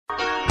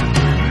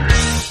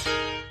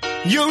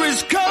You're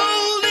as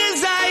cold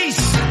as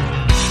ice.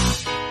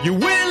 You're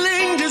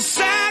willing to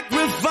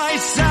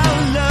sacrifice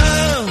our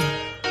love.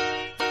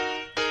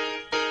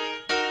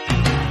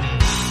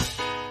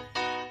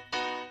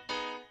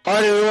 All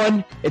right,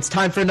 everyone. It's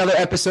time for another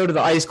episode of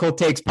the Ice Cold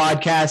Takes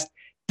podcast.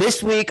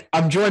 This week,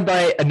 I'm joined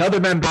by another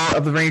member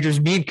of the Rangers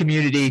meme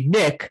community,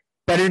 Nick,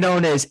 better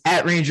known as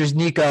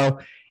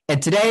 @RangersNico.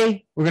 And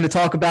today, we're going to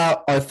talk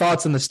about our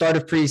thoughts on the start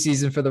of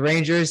preseason for the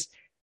Rangers.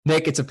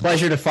 Nick, it's a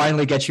pleasure to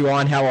finally get you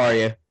on. How are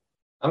you?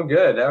 I'm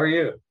good. How are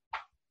you?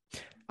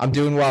 I'm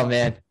doing well,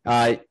 man.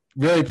 I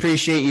really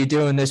appreciate you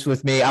doing this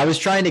with me. I was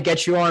trying to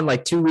get you on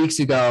like 2 weeks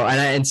ago, and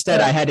I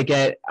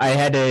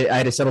had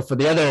to settle for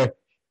the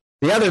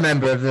other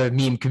member of the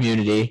meme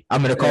community.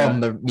 I'm going to call him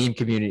the meme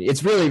community.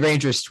 It's really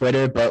Rangers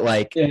Twitter, but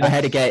I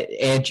had to get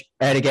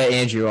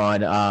Andrew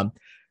on.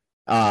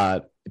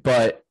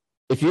 But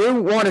if you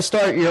want to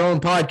start your own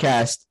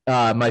podcast,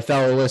 my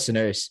fellow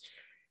listeners,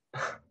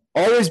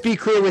 always be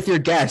clear with your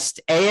guest,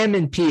 AM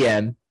and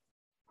PM.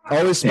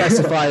 Always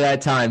specify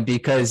that time,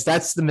 because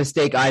that's the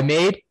mistake I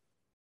made.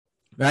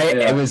 Right?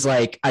 Yeah. It was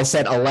like I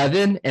said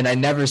 11 and I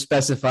never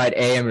specified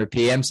AM or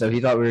PM, so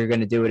he thought we were going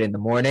to do it in the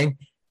morning.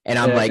 And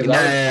I'm like,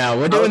 no,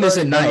 we're doing this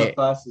at night.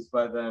 Classes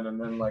by then, and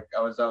then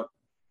I was out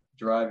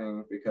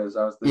driving because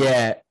I was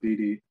the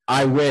BD.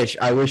 I wish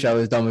I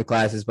was done with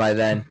classes by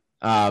then.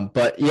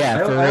 But yeah,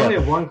 I only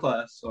have one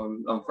class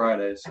on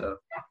Friday, so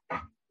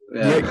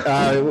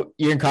yeah.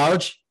 You're in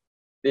college?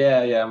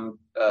 Yeah.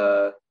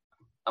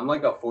 I'm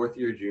like a fourth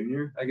year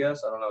junior, I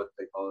guess. I don't know what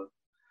they call it.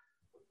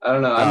 I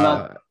don't know. I'm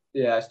not.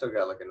 Yeah, I still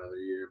got like another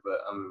year, but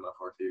I'm in my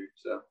fourth year.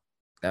 So.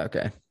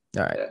 Okay.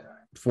 All right. Yeah.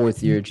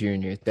 Fourth year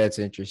junior. That's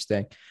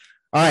interesting.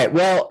 All right.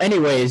 Well,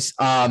 anyways,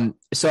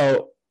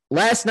 so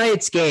last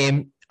night's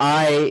game,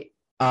 I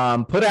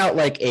put out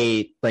like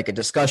a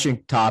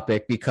discussion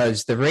topic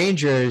because the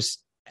Rangers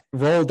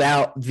rolled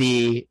out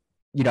I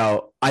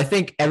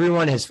think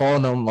everyone has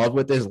fallen in love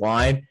with this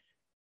line.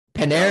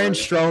 Panarin,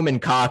 Strome,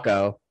 and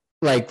Kakko.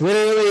 Like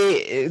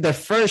literally the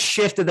first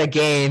shift of the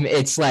game,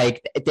 it's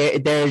like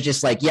they're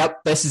just like,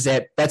 yep, this is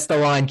it. That's the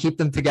line. Keep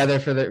them together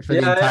for the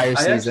entire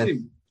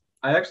season.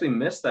 I actually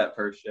missed that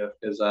first shift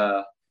because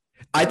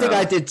I think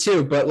I did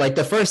too. But like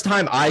the first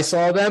time I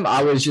saw them,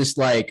 I was just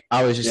like,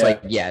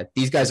 yeah,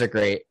 these guys are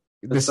great.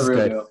 This is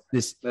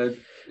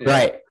good.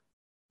 Right.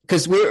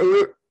 Because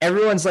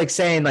everyone's like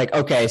saying like,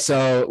 okay,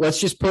 so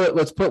let's put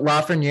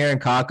Lafreniere and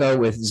Kakko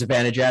with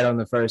Zibanejad on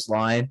the first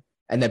line,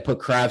 and then put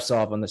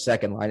Kravtsov on the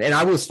second line. And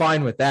I was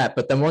fine with that.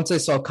 But then once I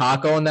saw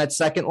Kakko on that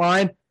second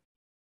line,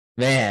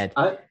 man.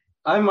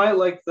 I might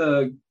like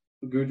the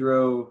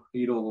Gaudreau,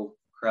 Edel,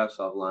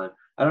 Kravtsov line.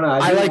 I don't know.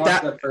 I didn't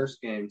watch that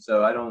first game,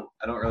 so I don't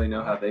really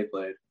know how they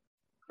played.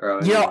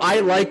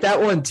 I like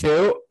that one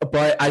too,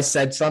 but I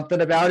said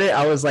something about it.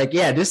 I was like,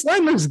 yeah, this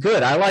line looks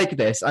good. I like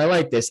this.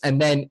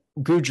 And then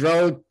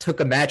Gaudreau took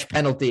a match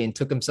penalty and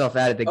took himself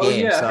out of the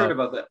game. Yeah, I heard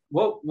about that.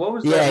 What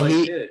was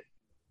that?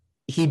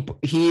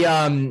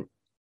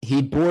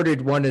 He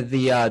boarded one of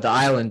the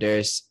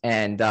Islanders,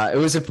 and it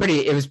was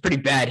pretty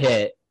bad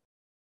hit.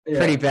 Yeah.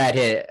 Pretty bad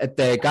hit.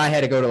 The guy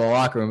had to go to the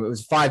locker room. It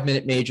was a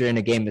 5-minute major in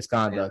a game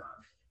misconduct.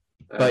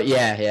 Yeah. But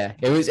yeah,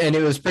 it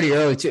was pretty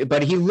early too.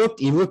 But he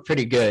looked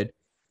pretty good.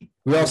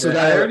 We also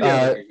got a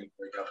good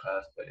breakout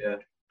pass, but yeah.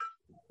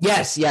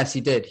 Yes,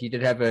 he did. He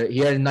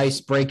had a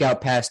nice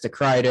breakout pass to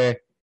Kreider,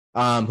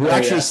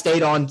 who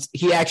stayed on.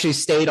 He actually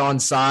stayed on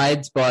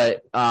sides,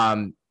 but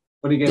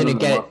he didn't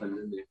get.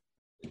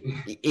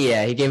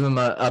 Yeah, he gave him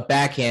a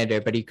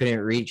backhander, but he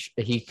couldn't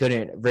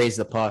raise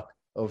the puck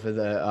over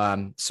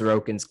the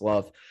Sorokin's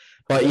glove.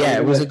 But yeah,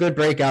 it was a good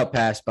breakout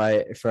pass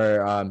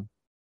for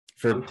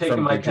I'm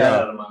taking my cat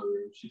out of my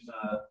room. She's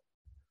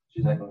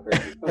acting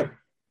crazy.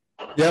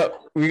 Yep,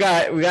 we're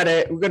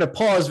gonna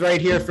pause right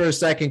here for a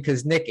second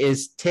because Nick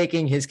is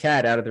taking his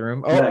cat out of the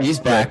room. Oh, he's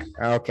back.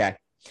 Okay.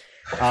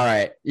 All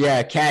right.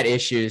 Yeah, cat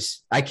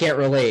issues. I can't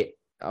relate.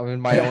 I'm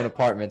in my own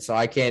apartment, so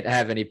I can't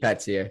have any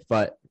pets here.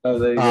 But there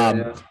you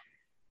go,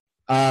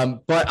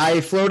 but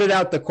I floated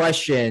out the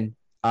question: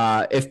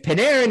 if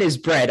Panarin is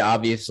bread,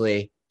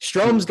 obviously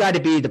Strome's got to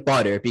be the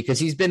butter because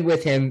he's been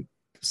with him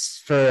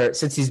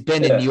since he's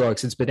been in New York.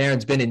 Since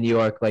Panarin's been in New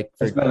York,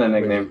 it's been a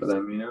nickname for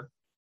them,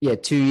 Yeah,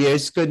 2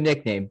 years. Good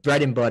nickname,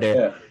 bread and butter.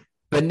 Yeah.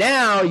 But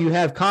now you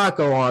have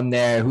Kakko on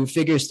there, who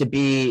figures to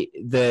be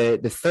the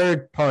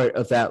third part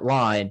of that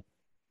line.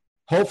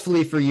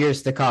 Hopefully for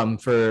years to come.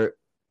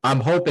 I'm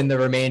hoping the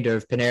remainder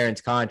of Panarin's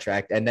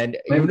contract, and then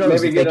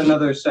maybe get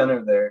another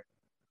center there.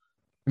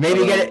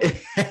 Maybe get it.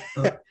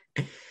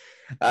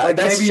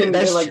 Maybe in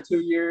 2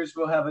 years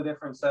we'll have a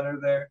different center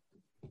there.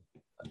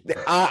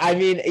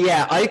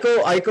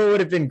 Eichel would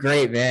have been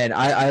great, man.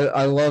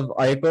 I love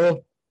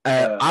Eichel.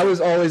 I was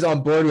always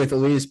on board with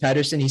Elias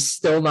Pettersson. He's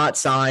still not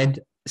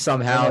signed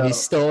somehow. He's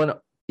still an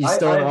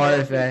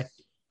RFA.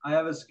 I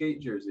have a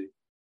skate jersey.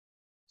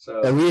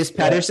 So Elias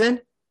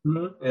Pettersson?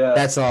 Mm-hmm. Yeah.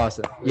 That's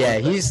awesome. Yeah,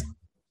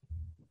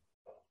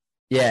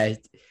 Yeah.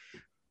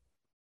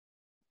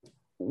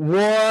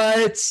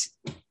 What?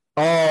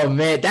 Oh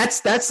man,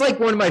 that's like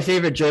one of my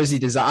favorite jersey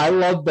designs. I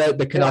love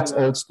the Canucks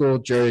old school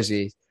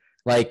jersey,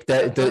 like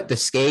the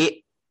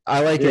skate.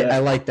 I like it. I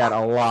like that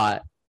a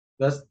lot.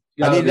 I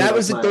mean,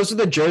 those are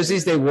the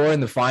jerseys they wore in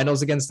the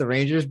finals against the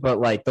Rangers, but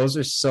like those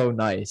are so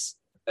nice.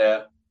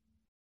 Yeah.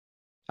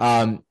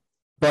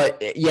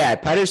 But yeah,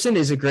 Pettersson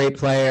is a great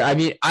player. I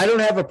mean, I don't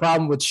have a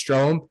problem with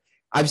Strome.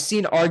 I've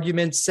seen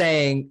arguments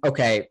saying,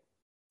 okay,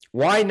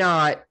 why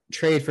not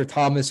trade for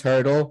Thomas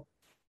Hertl?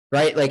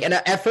 Right? Like, and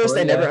at first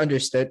I never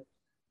understood.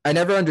 I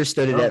never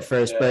understood it at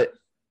first, but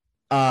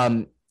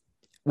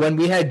when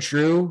we had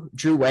Drew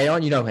Way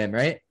on, you know him,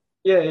 right?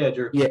 Yeah,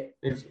 Drew. Yeah,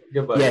 he's a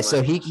good buddy. Yeah,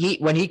 so he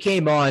when he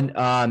came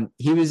on,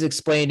 he was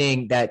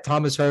explaining that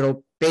Thomas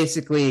Hertl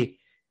basically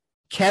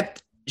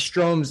kept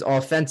Strome's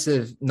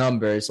offensive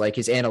numbers, like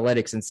his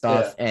analytics and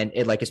stuff, and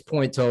it like his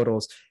point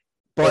totals,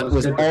 but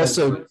was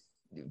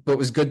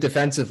good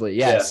defensively.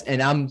 Yes,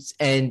 and I'm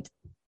saying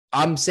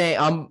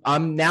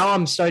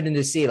I'm starting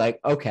to see like,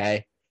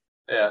 okay,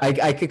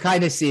 I could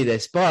kind of see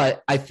this,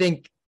 but I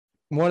think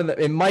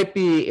it might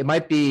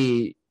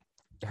be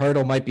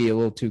Hertl might be a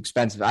little too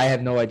expensive. I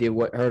have no idea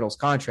what Hertl's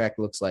contract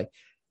looks like,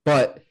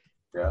 but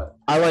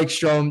I like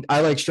Strome.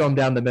 I like Strome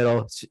down the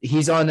middle.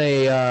 He's on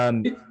a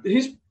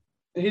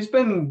he's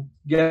been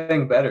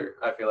getting better.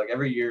 I feel like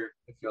every year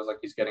it feels like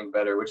he's getting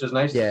better, which is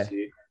nice to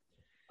see.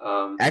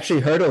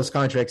 Actually, Hertl's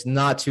contract's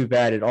not too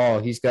bad at all.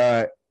 He's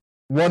got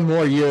one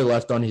more year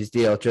left on his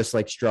deal, just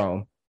like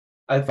Strome.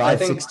 I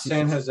think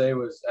San Jose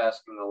was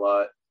asking a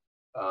lot,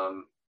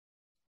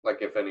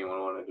 like if anyone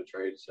wanted to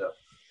trade. So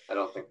I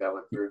don't think that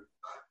went through.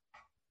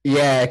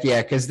 Yeah,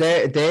 because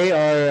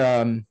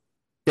they're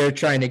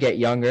trying to get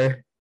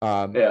younger.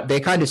 They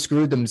kind of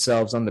screwed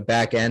themselves on the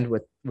back end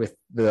with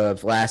the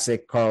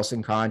Vlasic,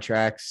 Carlson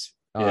contracts.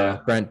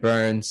 Brent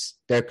Burns,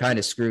 they're kind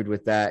of screwed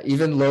with that.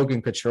 Even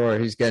Logan Couture,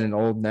 who's getting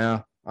old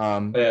now.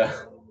 But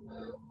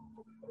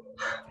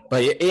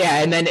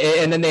yeah, and then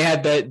they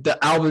have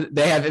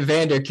they have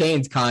Evander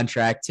Kane's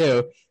contract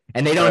too,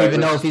 and they don't even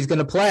know if he's going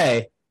to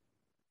play.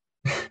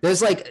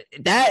 There's like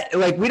that,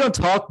 like we don't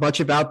talk much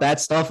about that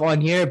stuff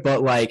on here,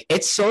 but like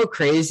it's so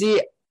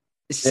crazy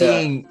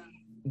seeing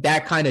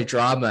that kind of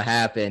drama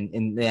happen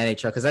in the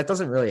NHL because that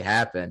doesn't really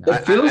happen.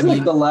 It feels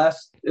like the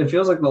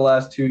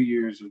last 2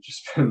 years have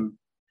just been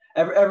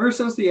ever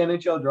since the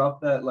NHL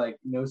dropped that like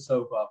no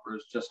soap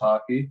operas, just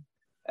hockey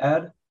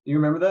ad. You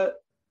remember that?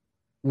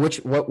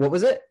 What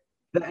was it?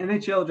 The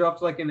NHL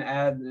dropped like an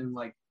ad in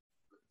like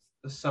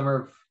the summer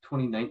of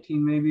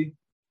 2019 maybe,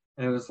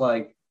 and it was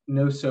like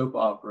no soap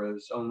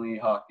operas, only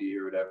hockey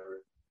or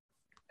whatever.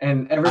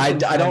 And I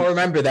don't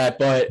remember that,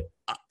 but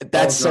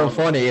that's so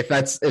funny. If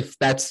that's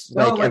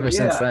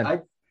since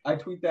then. I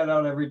tweet that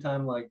out every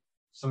time like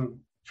some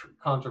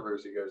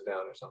controversy goes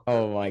down or something.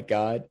 Oh my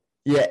god.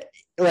 Yeah,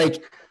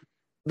 like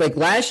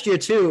last year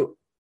too.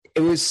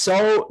 It was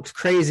so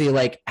crazy,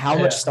 like how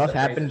much stuff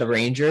happened to the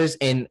Rangers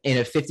in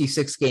a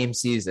 56 game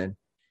season.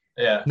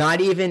 Yeah. Not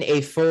even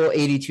a full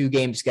 82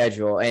 game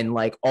schedule. And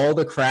like all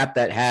the crap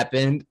that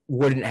happened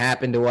wouldn't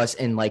happen to us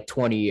in like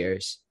 20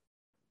 years.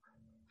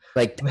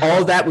 Like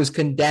all that was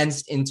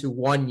condensed into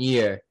 1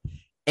 year.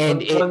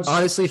 And it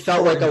honestly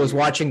felt like I was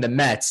watching the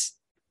Mets.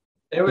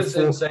 It was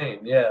insane.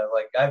 Yeah.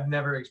 Like I've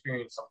never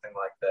experienced something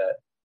like that.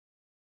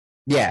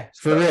 Yeah.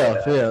 For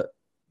real.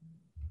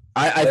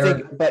 I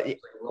think, but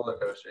like a roller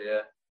coaster.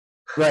 Yeah.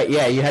 Right.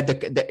 Yeah. You had the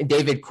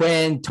David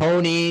Quinn,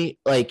 Tony,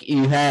 like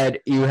you had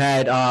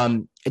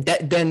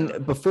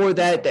then before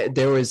that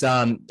there was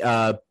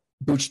Buchnevich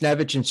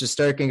and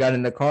Shesterkin got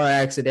in the car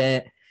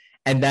accident,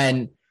 and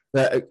then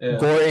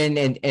Gordon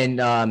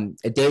and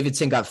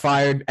Davidson got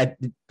fired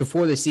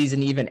before the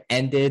season even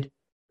ended.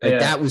 Like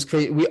that was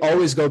crazy. We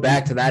always go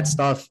back to that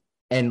stuff,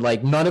 and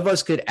like none of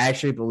us could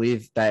actually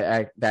believe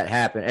that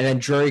happened. And then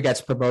Drury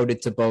gets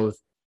promoted to both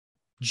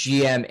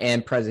GM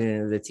and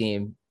president of the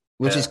team,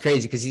 which is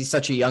crazy because he's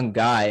such a young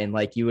guy, and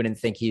like you wouldn't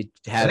think he'd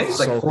have. I think he's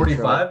like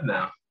 45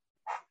 now.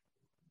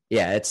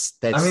 Yeah, that's.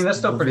 I mean, that's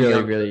still pretty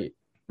really, young.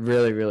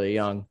 really, really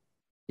young.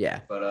 Yeah,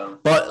 but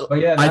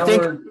yeah, now I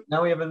think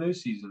now we have a new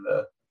season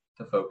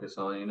to focus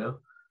on. You know.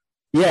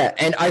 Yeah,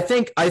 and I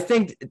think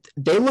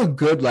they looked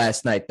good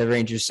last night, the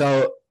Rangers.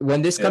 So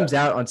when this comes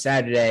out on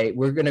Saturday,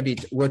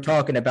 we're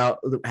talking about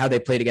how they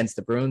played against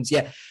the Bruins.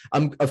 Yeah,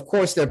 of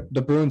course the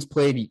Bruins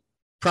played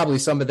probably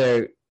some of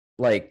their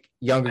like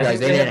younger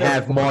guys. They didn't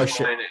have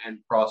Marchand and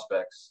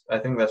prospects. I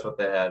think that's what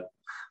they had.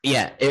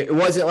 Yeah, it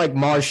wasn't like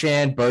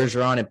Marchand,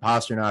 Bergeron, and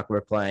Pasternak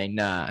were playing.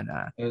 Nah.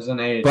 It was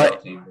an AHL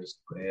team,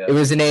 basically. Yeah. It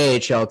was an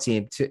AHL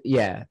team too.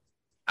 Yeah,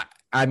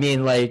 I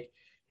mean, like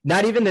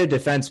not even their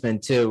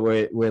defensemen too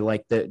were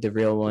like the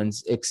real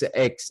ones.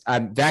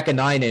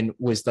 Vakanainen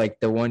was like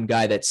the one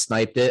guy that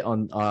sniped it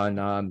on.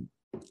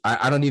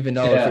 I don't even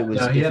know if it was.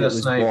 No, he had a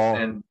snipe,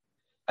 and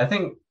I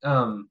think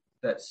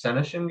that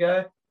Senyshyn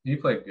guy, he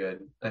played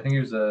good. I think he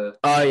was a.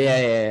 Oh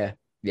yeah.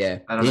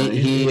 I don't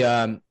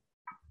know.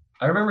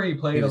 I remember he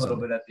played a little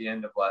bit at the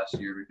end of last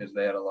year because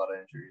they had a lot of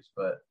injuries,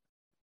 but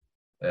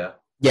yeah.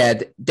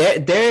 Yeah,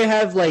 they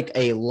have like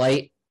a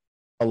light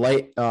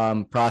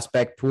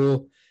prospect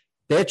pool.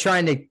 They're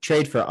trying to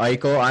trade for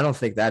Eichel. I don't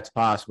think that's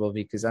possible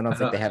because I don't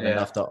think they have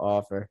enough to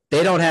offer.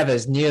 They don't have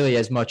as nearly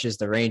as much as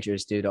the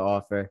Rangers do to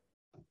offer.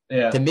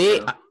 Yeah. To me,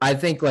 I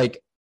think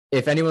like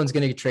if anyone's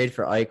going to trade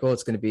for Eichel,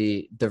 it's going to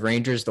be the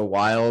Rangers, the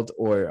Wild,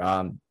 or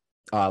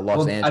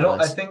Los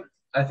Angeles.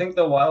 I think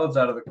the Wild's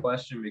out of the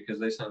question because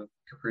they sent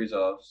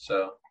Kaprizov.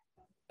 So.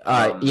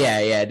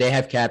 Yeah, they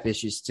have cap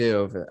issues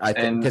too. I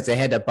think because they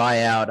had to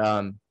buy out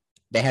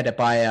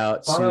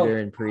Suter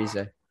and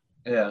Parise.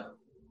 Yeah.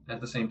 At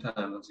the same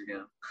time, once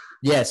again.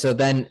 Yeah, so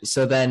then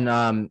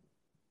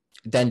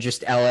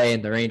just LA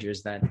and the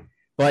Rangers then.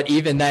 But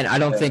even then, I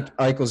don't think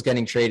Eichel's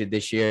getting traded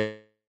this year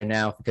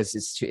now because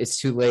it's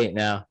too late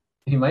now.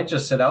 He might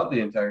just sit out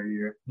the entire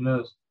year. Who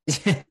knows?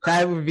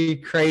 That would be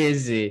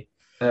crazy.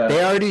 Yeah.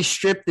 They already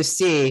stripped the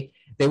C.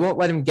 They won't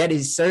let him get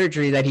his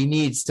surgery that he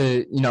needs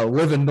to,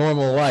 live a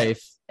normal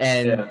life.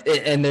 And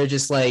they're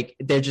just like,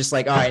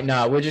 all right,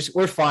 no,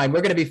 we're fine.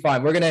 We're gonna be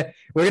fine. We're gonna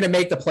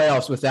make the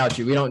playoffs without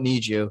you. We don't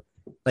need you.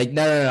 Like,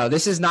 no.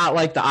 This is not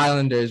like the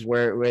Islanders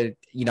where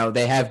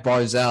they have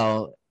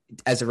Barzal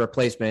as a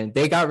replacement.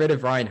 They got rid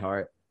of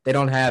Reinhart. They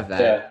don't have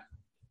that. Yeah.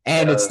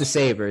 And it's the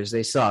Sabres.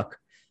 They suck.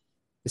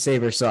 The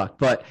Sabres suck.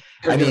 But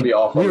I mean,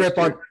 we rip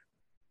on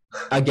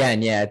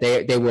again. Yeah,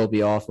 they will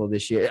be awful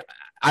this year.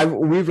 I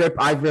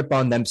rip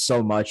on them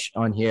so much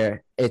on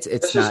here.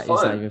 It's not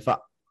even fun.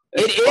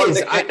 It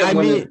is. I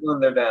mean,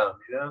 when they're down,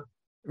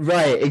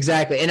 Right.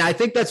 Exactly. And I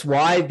think that's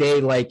why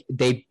they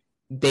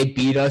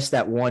beat us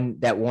that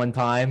one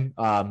time.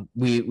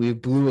 We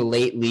blew a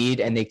late lead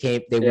and they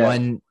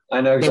won.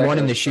 I know exactly. They won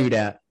in the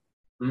shootout.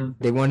 Mm-hmm.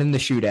 They won in the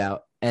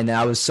shootout, and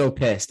I was so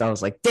pissed. I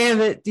was like, "Damn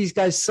it, these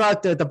guys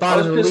sucked at the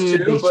bottom of the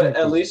league." Too, but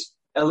at least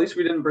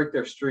we didn't break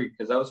their streak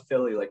because that was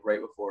Philly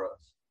right before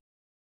us.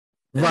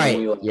 And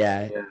right.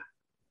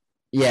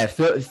 Yeah.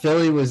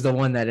 Philly was the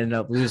one that ended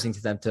up losing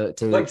to them to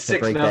break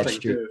that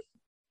streak. Too.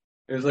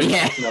 It was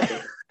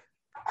 6-0.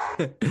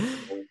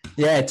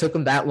 Yeah, it took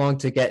them that long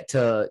to get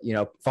to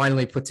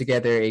finally put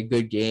together a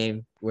good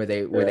game where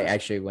they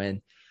actually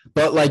win.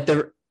 But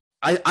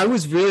I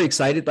was really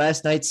excited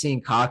last night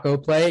seeing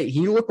Kakko play.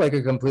 He looked like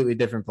a completely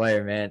different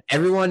player, man.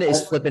 Everyone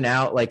is flipping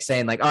out,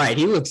 saying all right,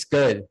 he looks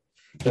good.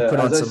 He put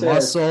on some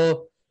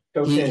muscle.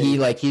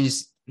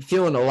 He's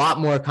feeling a lot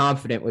more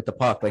confident with the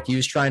puck. He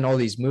was trying all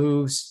these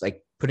moves,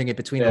 putting it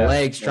between the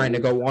legs, trying to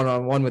go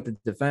one-on-one with the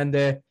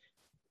defender.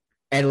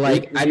 And I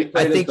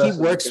think he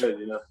works.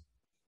 Good,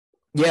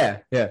 Yeah.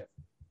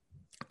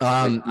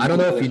 I don't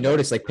know if you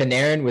noticed,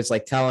 Panarin was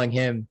telling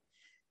him,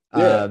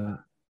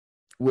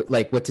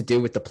 what to do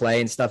with the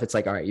play and stuff. It's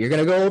all right, you're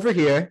gonna go over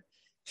here,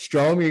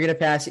 Strome, you're gonna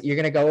pass it, you're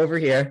gonna go over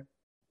here.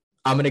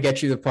 I'm gonna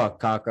get you the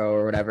puck, Kakko,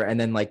 or whatever. And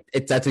then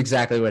that's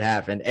exactly what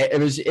happened. It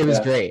was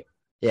great.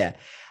 Yeah.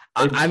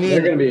 I mean,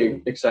 they're gonna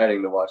be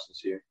exciting to watch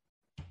this year.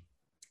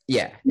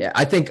 Yeah.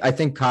 I think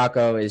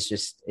Kakko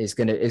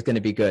is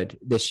gonna be good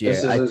this year.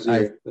 This is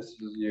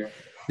his year.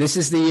 This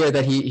is the year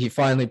that he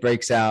finally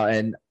breaks out,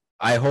 and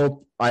I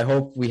hope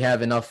we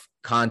have enough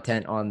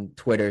content on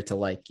Twitter to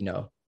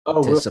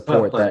to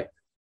support that.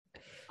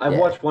 I've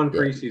watched one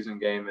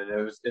preseason game, and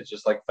it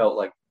just felt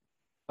like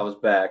I was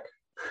back.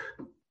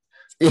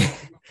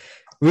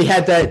 We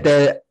had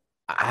that.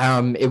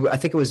 I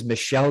think it was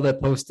Michelle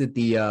that posted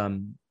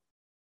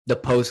the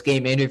post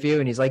game interview,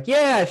 and he's like,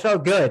 "Yeah, I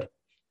felt good."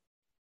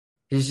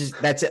 He's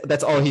just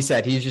that's all he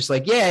said. He's just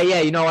yeah.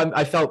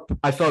 I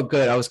felt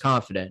good. I was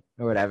confident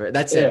or whatever.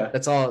 That's it.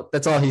 That's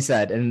all he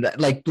said, and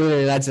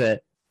literally that's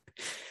it.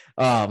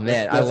 Oh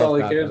man, that's all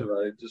he cares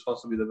about. He just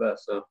wants to be the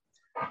best. So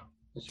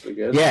it should be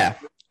good. Yeah,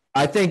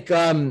 I think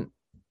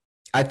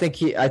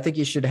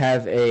he should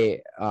have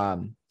a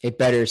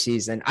better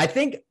season. I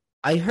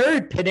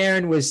heard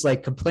Panarin was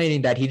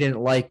complaining that he didn't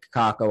like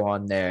Kakko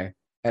on there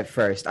at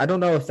first. I don't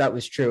know if that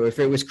was true. If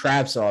it was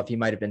Kravtsov, he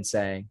might have been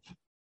saying.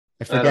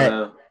 I forget. I don't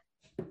know.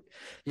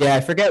 Yeah,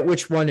 I forget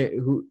which one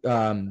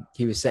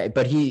he was saying,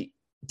 but he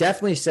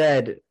definitely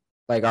said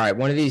all right,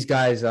 one of these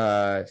guys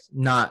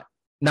not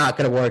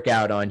going to work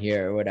out on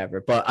here or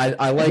whatever. But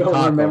I like. I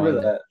don't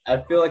remember that.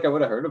 I feel like I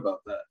would have heard about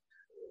that.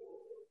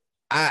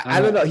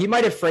 I don't know. He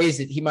might have phrased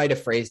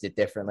it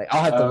differently.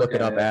 I'll have to look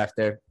it up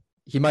after.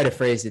 He might have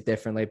phrased it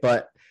differently,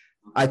 but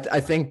I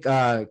think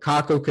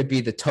Kakko could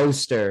be the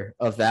toaster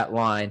of that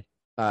line.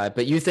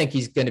 But you think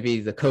he's going to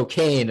be the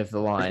cocaine of the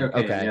line?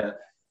 Okay.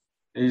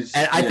 Yeah.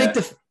 I think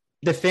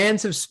the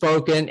fans have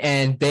spoken,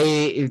 and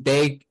there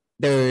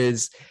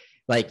is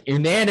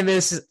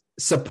unanimous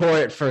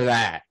support for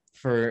that.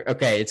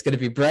 It's going to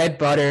be bread,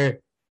 butter,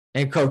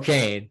 and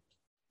cocaine.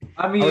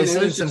 I mean, it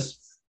was just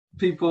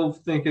people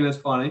thinking it's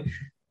funny.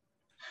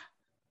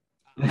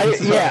 I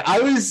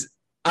was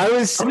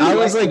seeing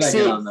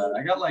on that.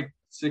 I got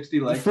 60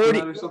 likes 40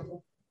 or something.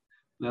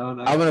 No,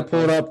 I'm gonna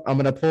pull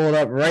it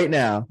up right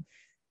now.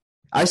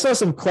 I saw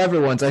some clever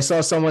ones. I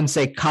saw someone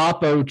say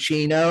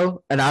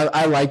cappuccino, and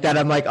I like that.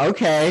 I'm like,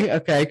 okay,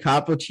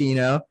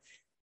 cappuccino.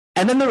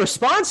 And then the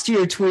response to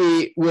your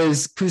tweet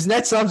was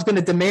Kuznetsov's going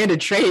to demand a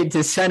trade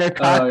to center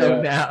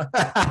Kakko now.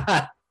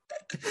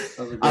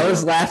 I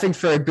was laughing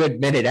for a good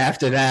minute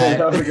after that.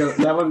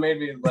 That one made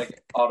me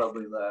like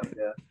audibly laugh.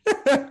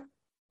 Yeah.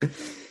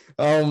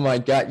 Oh my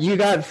God. You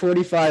got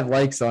 45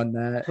 likes on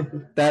that.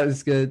 That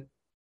was good.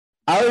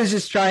 I was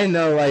just trying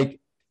to like,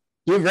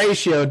 you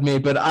ratioed me,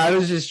 but I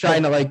was just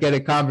trying to like get a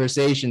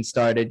conversation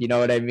started. You know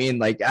what I mean?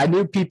 Like I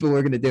knew people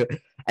were going to do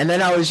it. And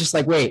then I was just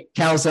like, wait,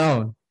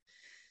 calzone.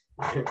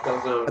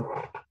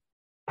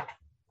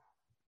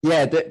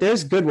 Yeah,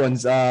 there's good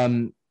ones.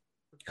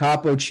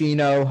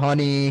 Cappuccino,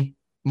 honey,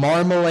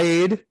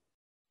 marmalade.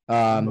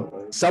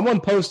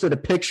 Someone posted a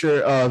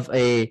picture of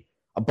a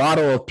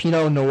bottle of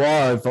Pinot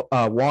Noir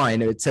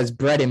wine. It says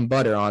bread and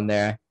butter on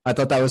there. I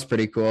thought that was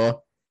pretty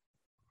cool.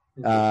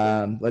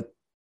 But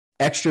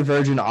extra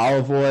virgin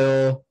olive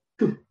oil,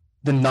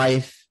 the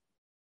knife.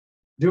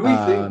 Do we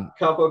think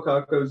Capo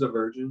Caco's a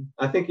virgin?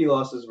 I think he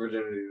lost his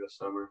virginity this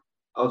summer.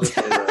 I'll just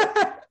say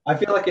that. I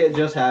feel like it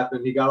just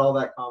happened. He got all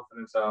that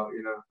confidence out,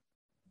 you know.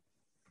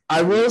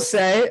 I will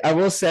say,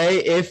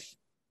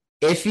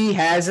 if he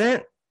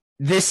hasn't,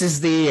 this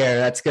is the year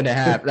that's gonna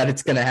happen. That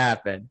it's gonna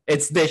happen.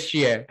 It's this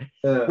year.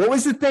 Yeah. What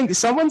was the thing?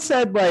 Someone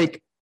said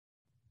like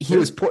he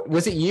was.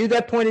 Was it you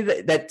that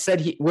pointed that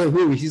said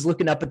he's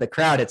looking up at the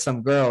crowd at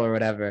some girl or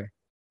whatever?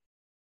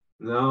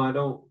 No, I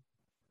don't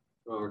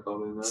recall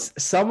that.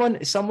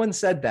 Someone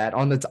said that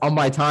on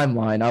my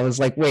timeline. I was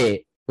like,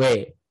 wait.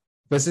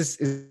 Is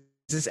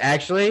this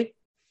actually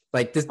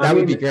like this? That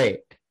would be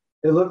great.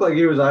 It looked like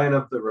he was eyeing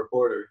up the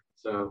reporter.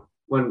 So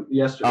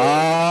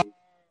yesterday.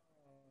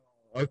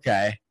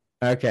 Okay.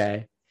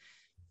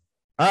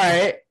 All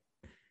right.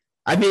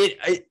 I mean,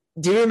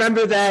 do you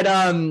remember that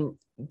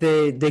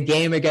the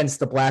game against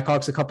the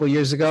Blackhawks a couple of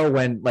years ago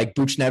when like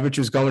Buchnevich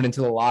was going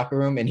into the locker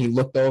room and he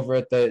looked over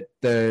at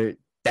that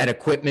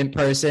equipment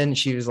person?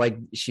 She was like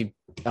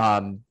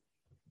I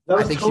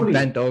think Tony. She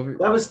bent over.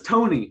 That was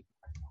Tony.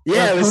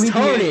 Yeah, it was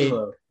Tony.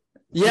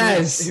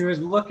 Yes. He was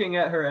looking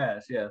at her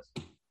ass, yes.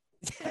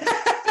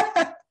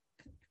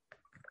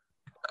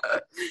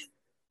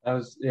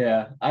 I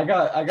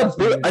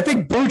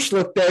think Booch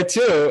looked there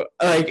too.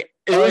 Like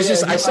it was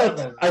just I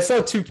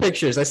saw two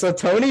pictures. I saw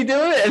Tony do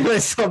it and I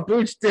saw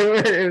Booch do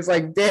it. It was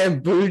like,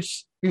 damn,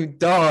 Booch, you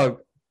dog.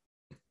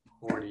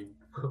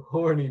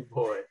 Horny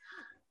boy.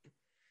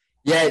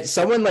 Yeah,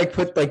 someone like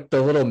put like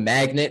the little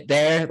magnet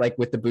there, like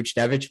with the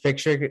Buchnevich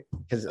picture,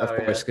 because of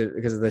course,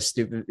 because of the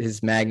stupid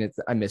his magnets.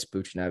 I miss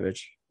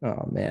Buchnevich.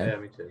 Oh man. Yeah,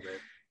 me too, man.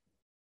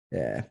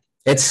 Yeah,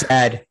 it's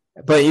sad,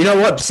 but you know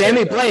what?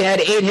 Sammy Blais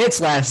had 8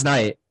 hits last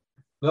night.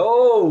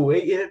 No,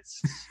 8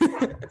 hits in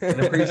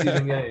a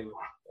preseason game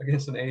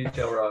against an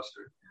AHL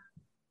roster.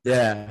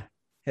 Yeah.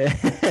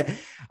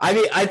 I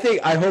mean,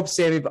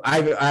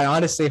 I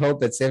honestly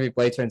hope that Sammy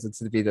Blais turns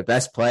into to be the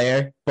best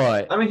player,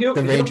 but I mean, he'll be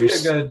a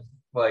good,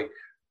 like,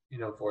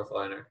 fourth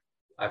liner,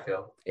 I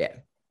feel. Yeah.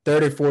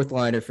 Third or fourth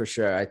liner for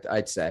sure,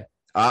 I'd say.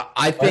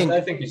 I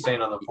think he's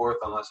staying on the fourth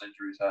unless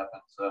injuries happen.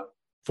 So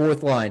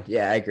fourth line.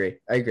 Yeah, I agree.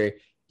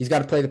 He's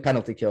got to play the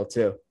penalty kill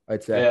too,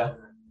 I'd say.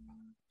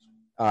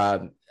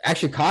 Yeah.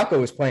 Actually, Kakko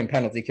was playing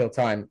penalty kill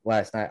time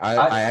last night.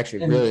 I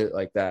actually really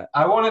like that.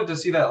 I wanted to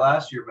see that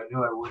last year, but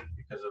knew I wouldn't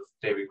because of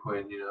David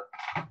Quinn,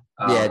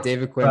 Yeah,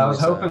 David Quinn. But I was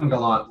hoping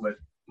Gallant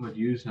would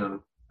use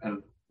him,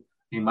 and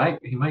he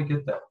might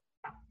get that.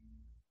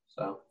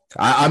 So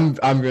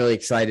I'm really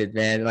excited,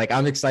 man. Like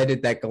I'm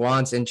excited that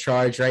Gallant's in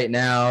charge right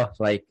now.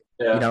 Like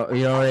you know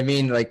what I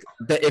mean. Like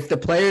if the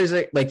players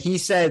are, like he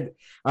said,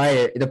 all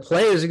right, the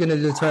players are going to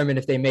determine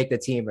if they make the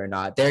team or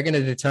not. They're going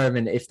to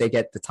determine if they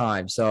get the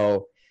time.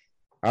 So.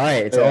 All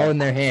right, it's all in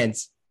their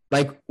hands.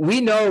 Like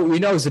we know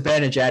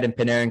Zibanejad and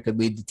Panarin could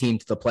lead the team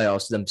to the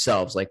playoffs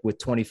themselves, like with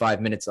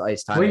 25 minutes of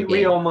ice time.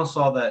 We almost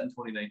saw that in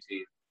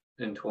 2019,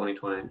 in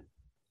 2020.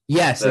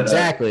 Yes,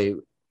 exactly.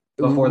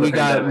 We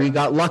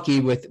got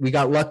lucky with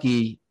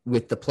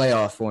the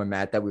playoff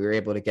format that we were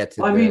able to get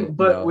to.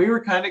 We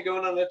were kind of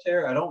going on a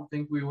tear. I don't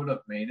think we would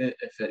have made it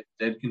if it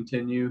did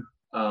continue.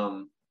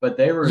 But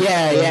they were.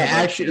 Yeah.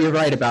 Actually, you're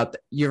right about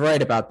that. You're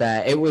right about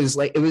that. It was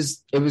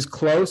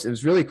close. It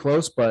was really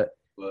close, but.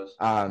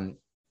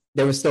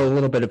 There was still a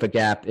little bit of a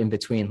gap in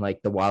between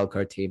like the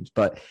wildcard teams,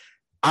 but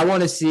I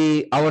want to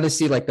see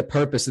like the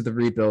purpose of the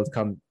rebuild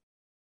come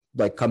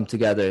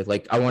together.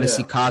 Like I want to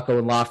see Kakko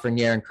and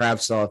Lafreniere and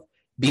Kravtsov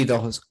be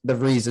the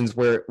reasons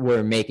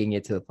we're making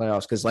it to the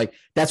playoffs, because like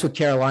that's what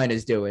Carolina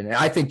is doing, and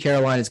I think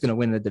Carolina is going to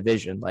win the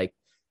division. Like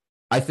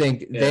I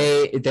think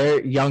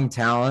they're young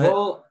talent.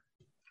 Well,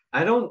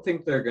 I don't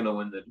think they're going to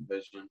win the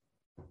division.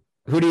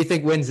 Who do you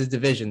think wins the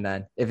division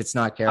then, if it's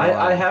not Carolina?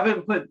 I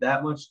haven't put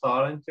that much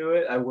thought into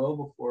it. I will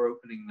before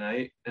opening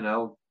night, and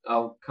I'll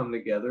come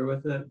together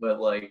with it. But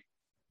like,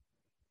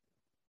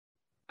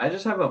 I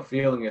just have a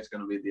feeling it's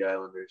going to be the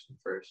Islanders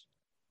first,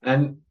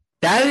 and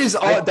that is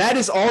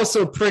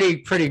also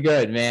pretty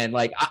good, man.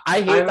 Like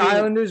I hate the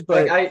Islanders,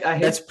 but like, I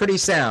hate that's pretty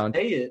sound.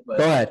 Hate it, but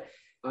go ahead.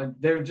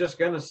 They're just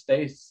going to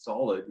stay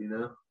solid,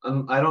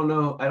 I don't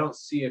know. I don't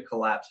see a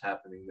collapse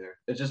happening there.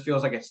 It just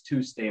feels like it's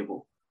too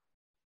stable.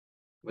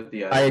 With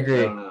the I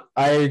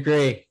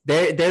agree.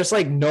 There's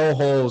like no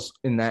holes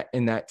in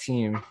that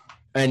team.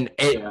 And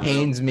it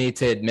pains me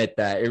to admit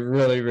that. It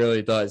really,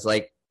 really does.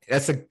 Like,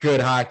 that's a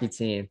good hockey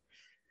team.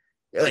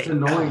 It's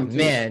annoying, too,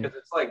 man. Because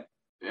it's like,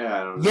 I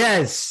don't know.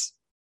 Yes,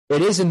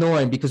 it is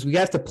annoying because we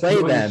have to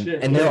play them,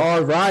 and they're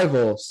our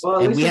rivals,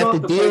 and we have to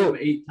deal play them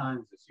 8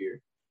 times this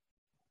year.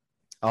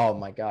 Oh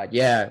my God,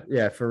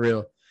 yeah, for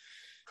real.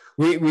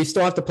 We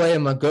still have to play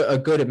them a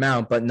good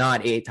amount, but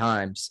not 8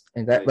 times,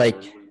 and that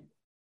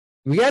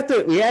we have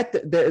to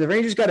the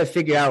Rangers got to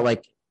figure out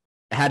like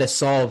how to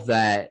solve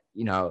that,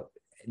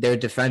 their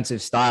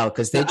defensive style,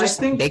 because they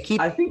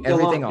keep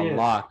everything on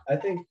lock. I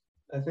think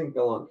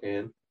Gallant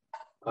can.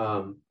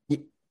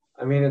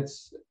 I mean,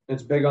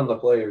 it's big on the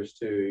players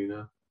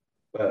too,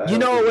 But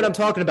what I'm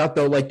talking about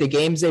though, like the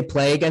games they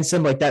play against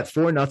them, like that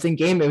 4-0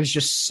 game, it was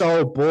just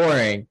so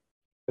boring.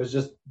 It was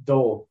just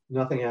dull,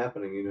 nothing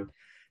happening,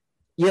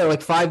 Yeah,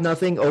 like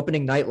 5-0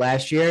 opening night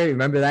last year.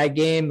 Remember that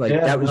game? Like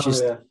that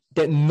was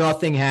that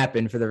nothing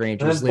happened for the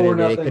Rangers. And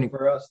then 4-0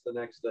 for us the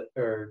next day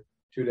or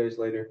 2 days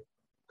later.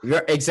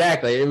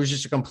 Exactly. It was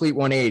just a complete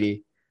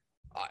 180.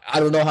 I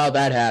don't know how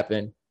that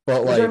happened,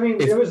 but like, I mean,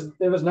 it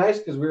was nice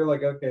because we were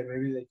like, okay,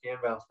 maybe they can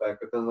bounce back.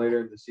 But then later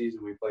in the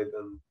season, we played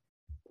them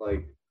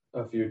like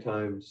a few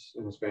times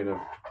in the span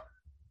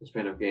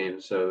of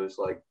games. So it's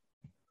like,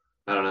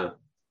 I don't know.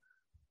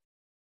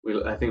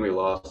 I think we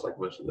lost like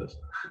most of this,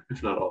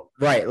 if not all.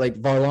 Right,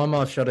 like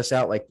Varlamov shut us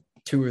out like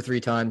 2 or 3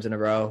 times in a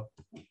row.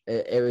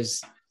 It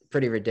was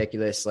pretty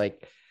ridiculous.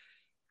 Like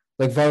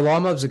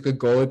Varlamov's a good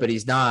goalie, but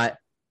he's not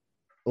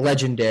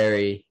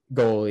legendary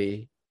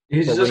goalie.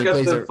 He's just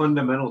got the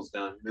fundamentals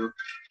down.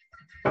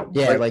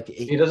 Yeah,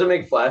 he doesn't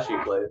make flashy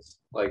plays.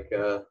 Like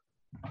I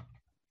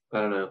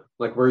don't know,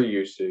 like we're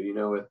used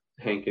to, with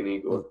Hank and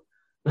Igor.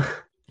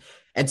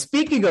 And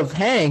speaking of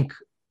Hank,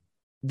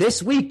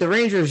 this week the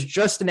Rangers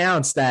just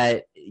announced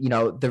that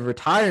the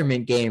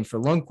retirement game for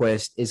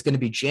Lundqvist is going to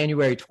be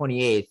January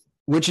 28th,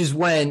 which is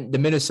when the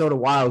Minnesota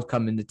Wild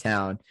come into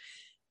town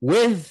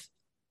with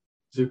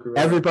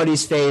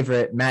everybody's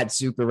favorite Matt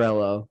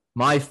Zuccarello,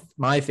 my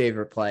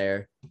favorite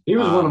player. He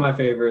was one of my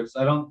favorites.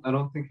 I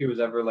don't think he was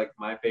ever like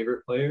my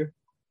favorite player,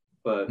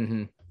 but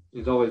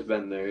he's always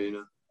been there,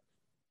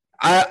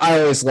 I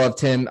always loved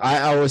him.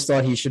 I always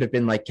thought he should have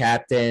been like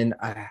captain.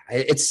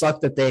 It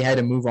sucked that they had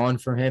to move on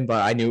from him,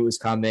 but I knew it was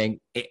coming.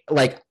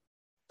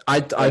 I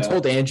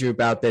told Andrew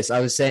about this. I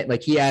was saying,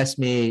 like, he asked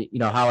me,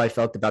 how I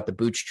felt about the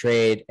Booch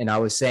trade, and I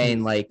was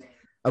saying, like,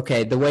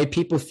 okay, the way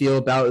people feel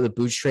about the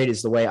Booch trade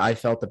is the way I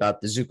felt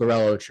about the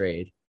Zuccarello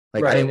trade.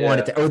 Like, I didn't want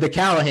it to, or the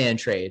Callahan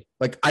trade.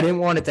 Like, I didn't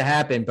want it to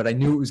happen, but I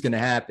knew it was going to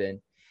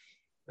happen.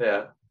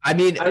 Yeah. I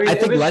mean, I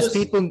think less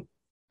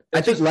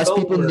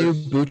people knew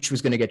Booch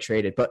was going to get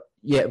traded, but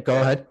yeah,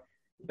 go ahead.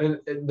 And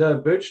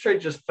the Booch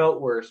trade just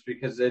felt worse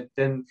because it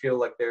didn't feel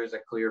like there was a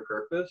clear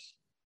purpose.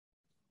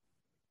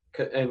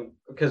 And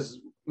because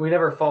we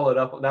never followed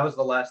up. That was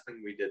the last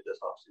thing we did this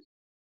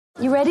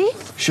offseason. You ready?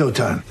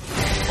 Showtime.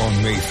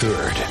 On May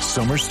 3rd,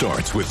 summer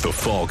starts with The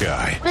Fall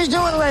Guy. Let's do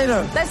it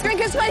later. Let's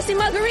drink a spicy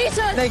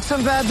margarita. Make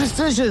some bad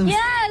decisions.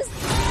 Yes.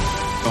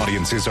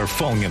 Audiences are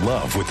falling in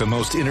love with the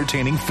most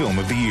entertaining film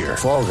of the year.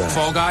 Fall Guy.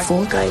 Fall Guy?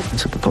 Fall Guy.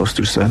 That's what the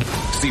poster said.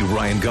 See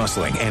Ryan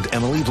Gosling and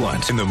Emily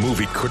Blunt in the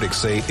movie critics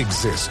say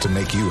exists to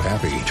make you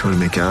happy. Trying to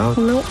make it out?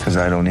 Nope. Because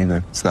I don't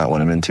either. It's not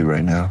what I'm into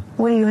right now.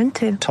 What are you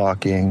into?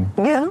 Talking.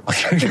 Yeah.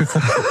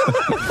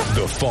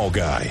 The Fall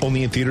Guy.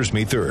 Only in theaters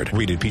May 3rd.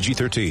 Rated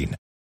PG-13.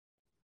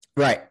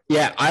 Right.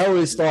 Yeah. I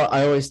always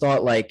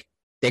thought like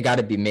they got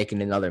to be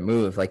making another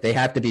move. Like they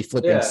have to be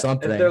flipping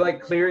something. If they're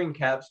like clearing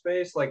cap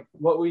space, like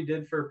what we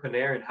did for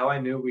Panarin, how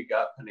I knew we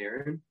got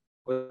Panarin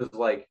was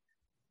like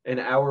an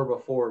hour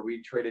before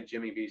we traded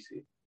Jimmy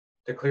Vesey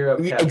to clear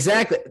up cap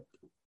exactly. Space.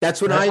 That's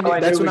what I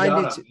knew. That's what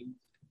I knew.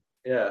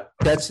 Yeah.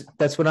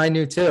 That's what I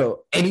knew too.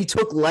 And he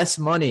took less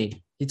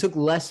money. He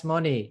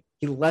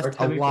left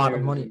a lot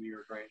of money.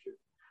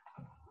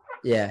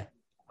 Yeah.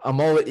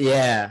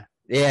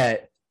 Yeah.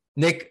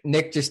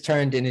 Nick just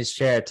turned in his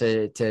chair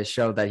to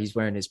show that he's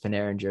wearing his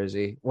Panarin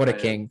jersey. What a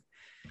king.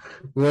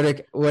 What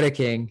a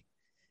king.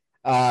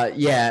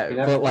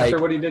 Yeah. But like after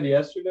what he did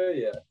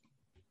yesterday, yeah.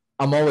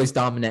 I'm always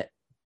dominant.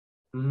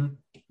 Mm-hmm.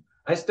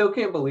 I still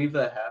can't believe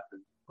that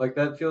happened. Like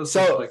that feels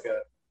so like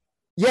a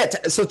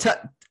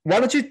why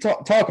don't you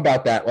talk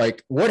about that?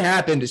 Like what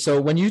happened?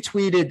 So when you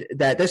tweeted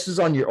that, this was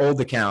on your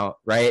old account,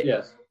 right?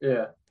 Yes.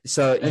 Yeah.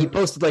 So he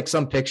posted like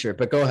some picture,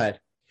 but go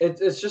ahead.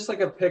 It's just like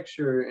a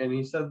picture, and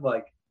he said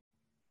like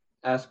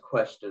ask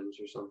questions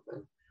or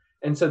something.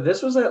 And so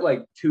this was at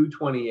like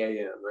 2:20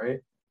 a.m., right?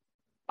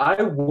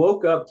 I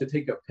woke up to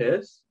take a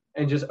piss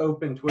and just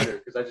opened Twitter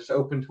because I just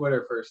opened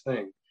Twitter first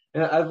thing.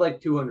 And I have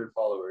like 200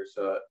 followers,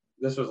 so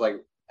this was like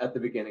at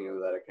the beginning of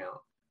that account.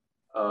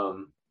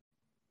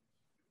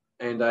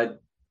 And I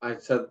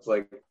said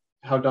like,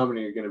 how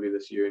dominant are you going to be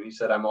this year? And he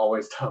said, I'm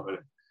always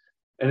dominant.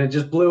 And it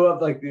just blew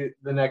up like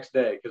the next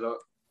day because,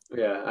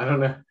 I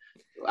don't know.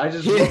 I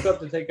just woke up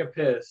to take a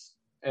piss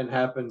and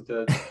happened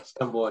to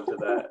stumble into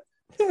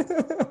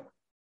that.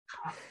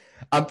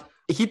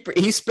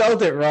 He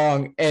spelled it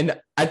wrong,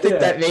 and I think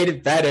that made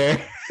it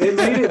better. It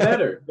made it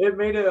better. It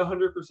made it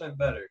 100%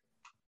 better.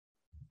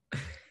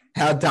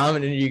 How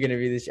dominant are you going to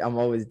be this year? I'm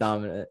always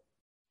dominant.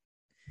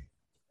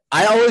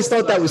 I always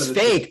thought that was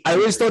fake. I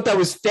always thought that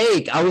was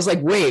fake. I was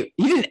like, wait,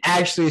 he didn't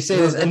actually say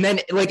this. And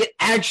then like it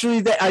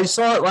actually that I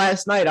saw it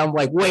last night. I'm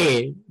like,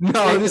 wait,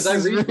 no, this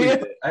is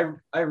real. I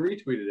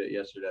retweeted it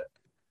yesterday.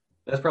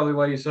 That's probably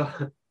why you saw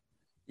it.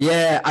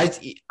 Yeah, I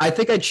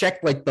think I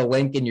checked like the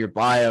link in your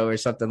bio or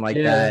something like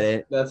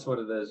that. That's what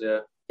it is, yeah.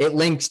 It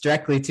links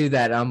directly to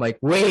that. I'm like,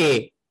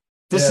 wait,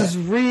 this is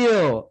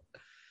real.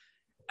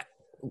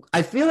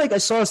 I feel like I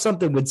saw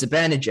something with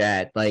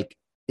Zibanejad, like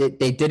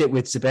they did it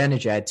with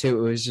Zibanejad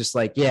too. It was just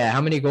like, yeah,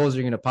 how many goals are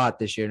you going to pot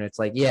this year? And it's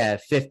like, yeah,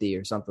 50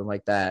 or something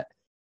like that.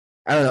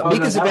 I don't know. Oh,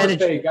 Mika Zibanejad.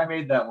 Fake. I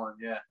made that one,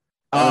 yeah.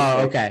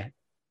 Oh, okay.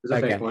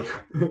 Okay.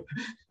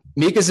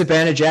 Mika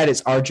Zibanejad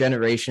is our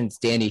generation's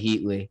Danny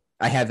Heatley.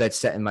 I have that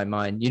set in my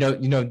mind. You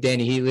know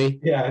Danny Heatley?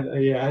 Yeah,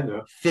 I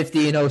know.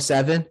 50 and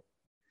 07.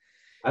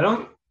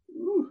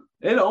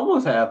 It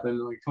almost happened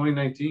like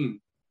 2019.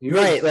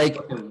 Right, like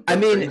I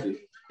mean, crazy.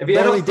 If he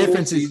had a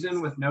full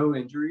season with no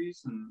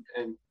injuries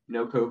and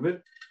no COVID,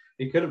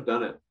 he could have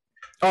done it.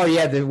 Oh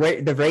yeah,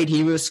 the rate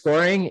he was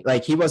scoring,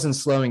 like he wasn't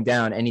slowing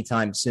down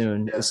anytime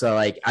soon. Yeah. So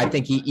like I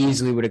think he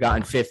easily would have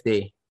gotten 50.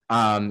 It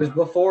was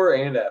before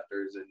and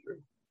after his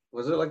injury.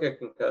 Was it like a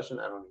concussion?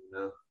 I don't even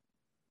know.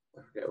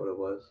 I forget what it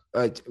was.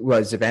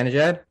 Was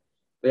Zibanejad?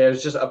 Yeah, it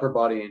was just upper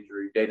body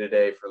injury day to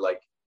day for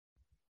like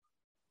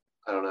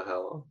I don't know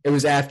how long. It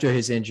was after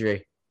his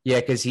injury.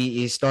 Yeah, because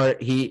he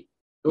started he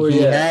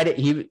had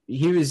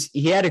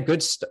a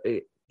good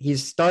he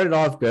started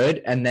off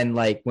good, and then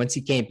like once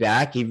he came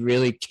back, he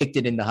really kicked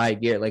it into high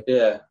gear. Like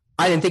I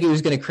didn't think he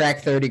was going to crack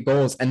 30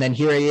 goals, and then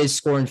here he is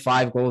scoring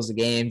 5 goals a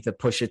game to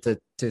push it to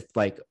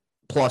like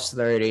plus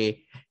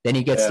 30. Then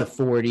he gets to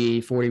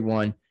 40,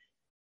 41.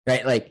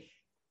 Right, like.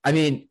 I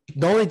mean,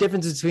 the only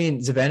difference between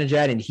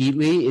Zibanejad and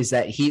Heatley is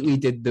that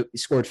Heatley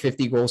scored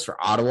 50 goals for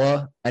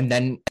Ottawa and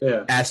then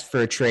asked for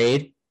a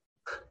trade.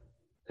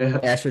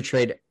 Asked for a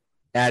trade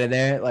out of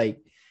there. Like,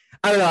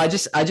 I don't know. I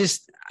just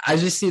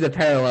see the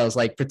parallels.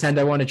 Like,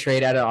 pretend I want to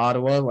trade out of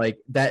Ottawa. Like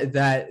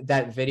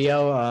that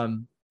video.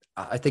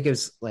 I think it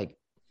was like,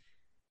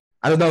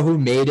 I don't know who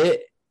made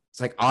it. It's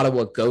like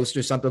Ottawa Ghost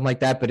or something like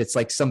that. But it's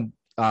like some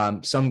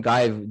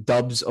guy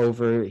dubs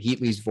over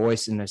Heatley's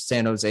voice in the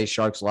San Jose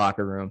Sharks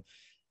locker room.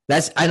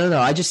 I don't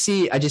know. I just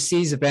see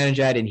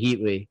Zibanejad and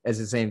Heatley as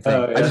the same thing.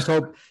 I just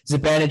hope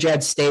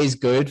Zibanejad stays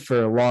good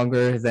for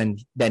longer than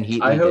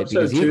Heatley. I hope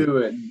so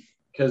too,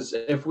 because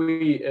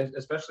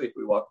especially if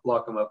we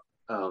lock him up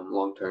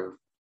long term,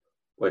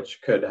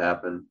 which could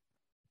happen.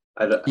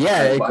 I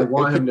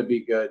want him to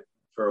be good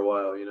for a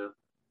while. You know,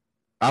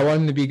 I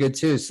want him to be good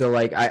too. So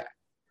like I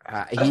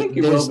think he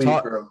will be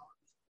for a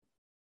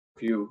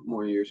few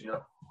more years. You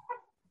know.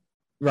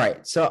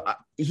 Right. So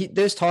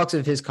there's talks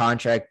of his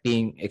contract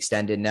being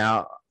extended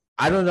now.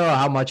 I don't know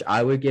how much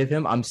I would give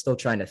him. I'm still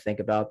trying to think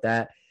about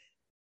that.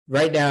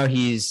 Right now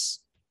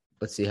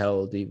let's see how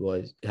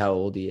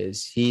old he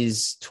is.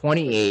 He's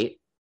 28.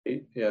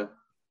 Yeah.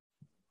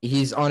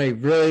 He's on a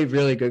really,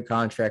 really good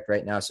contract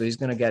right now. So he's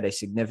going to get a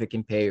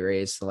significant pay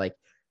raise to like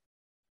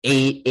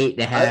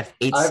 8.5,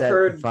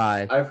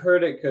 8.75. I've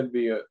heard it could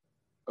be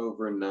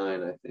over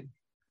 9, I think.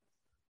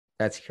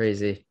 That's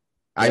crazy.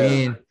 Yeah. I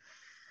mean,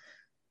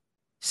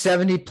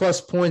 70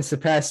 plus points the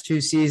past 2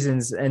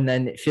 seasons and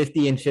then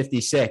 50 and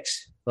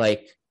 56.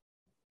 Like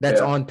that's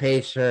on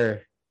pace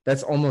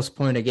that's almost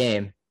point a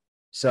game.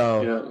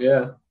 So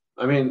yeah.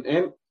 I mean,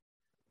 and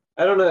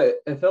I don't know.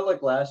 It felt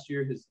like last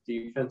year his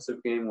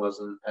defensive game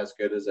wasn't as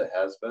good as it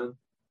has been.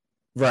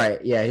 Right.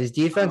 Yeah. His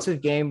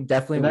defensive game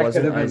definitely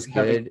wasn't as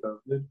good.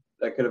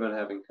 That could have been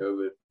having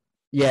COVID.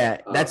 Yeah.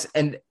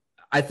 And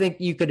I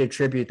think you could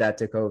attribute that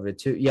to COVID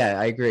too. Yeah,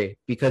 I agree.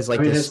 Because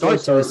like the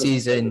start to the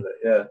season,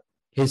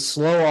 his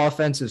slow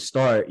offensive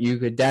start, you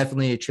could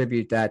definitely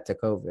attribute that to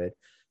COVID.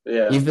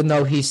 Yeah. Even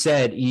though he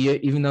said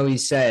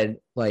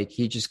like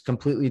he just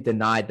completely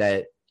denied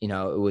that, you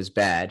know, it was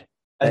bad.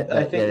 I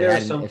think there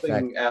was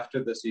something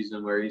after the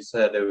season where he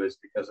said it was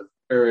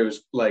it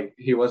was like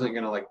he wasn't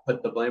going to like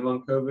put the blame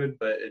on COVID,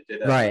 but it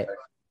did. Right.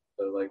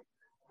 So like,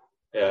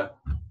 yeah.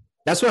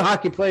 That's what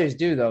hockey players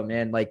do though,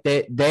 man. Like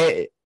they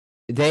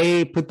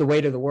put the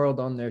weight of the world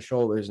on their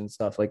shoulders and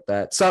stuff like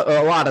that. So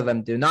a lot of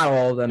them do, not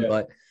all of them,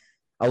 but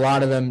a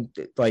lot of them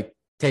like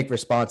take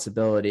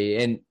responsibility.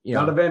 And you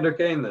know, not Evander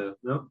Kane though.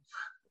 No,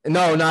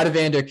 not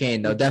Evander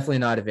Kane though. Definitely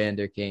not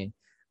Evander Kane.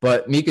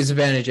 But Mika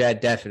Zibanejad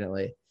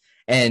definitely.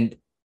 And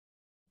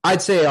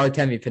I'd say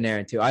Artemi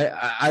Panarin too.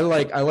 I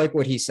like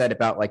what he said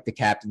about like the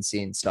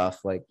captaincy and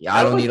stuff. Like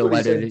I don't need a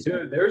letter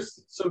to.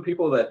 There's some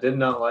people that did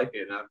not like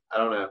it. And I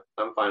don't know.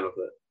 I'm fine with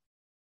it.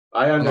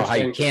 I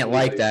understand. No, you can't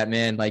like that,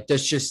 man. Like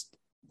that's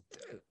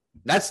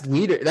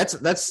leader. That's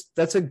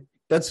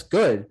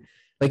good.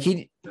 Like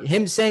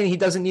him saying he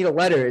doesn't need a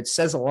letter, it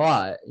says a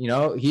lot. You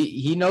know,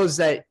 he knows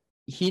that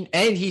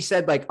he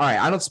said like, all right,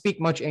 I don't speak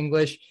much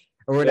English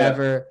or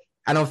whatever. Yeah.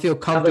 I don't feel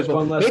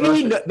comfortable.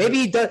 Maybe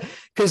he does,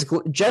 because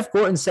Jeff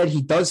Gorton said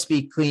he does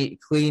speak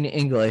clean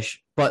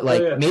English, but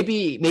like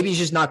maybe he's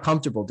just not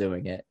comfortable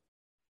doing it.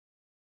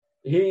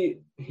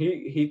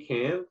 He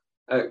can,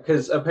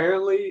 because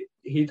apparently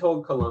he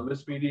told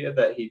Columbus media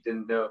that he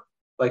didn't know,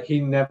 like he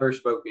never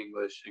spoke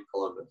English in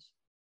Columbus.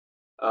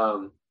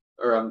 Or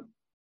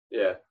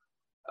yeah.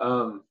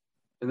 And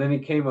then he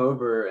came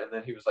over, and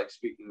then he was like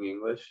speaking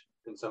English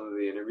in some of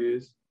the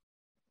interviews,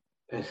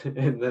 and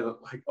then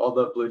like all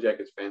the Blue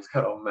Jackets fans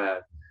got all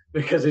mad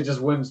because he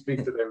just wouldn't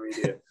speak to their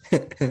media.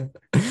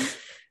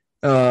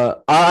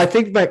 I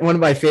think one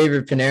of my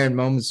favorite Panarin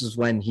moments was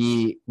when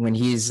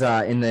he's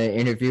in the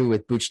interview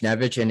with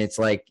Buchnevich, and it's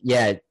like,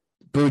 yeah,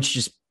 Buch,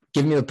 just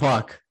give me the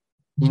puck.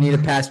 You need to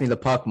pass me the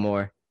puck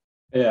more.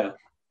 Yeah.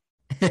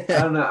 I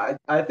don't know.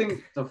 I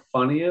think the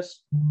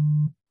funniest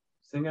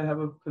thing I have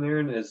of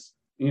Panarin is,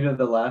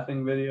 the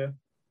laughing video.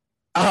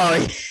 Oh,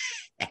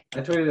 yeah. I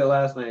tweeted it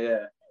last night.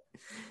 Yeah.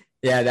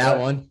 Yeah, that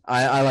one.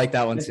 I like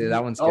that one too.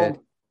 That one's good.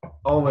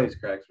 Always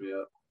cracks me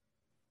up.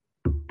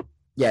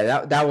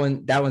 Yeah, that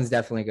one's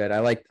definitely good. I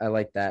like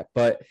that.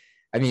 But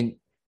I mean,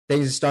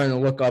 things are starting to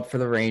look up for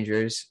the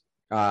Rangers.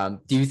 Do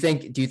you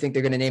think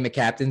they're going to name a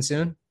captain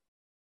soon?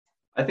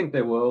 I think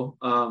they will.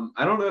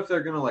 I don't know if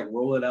they're going to like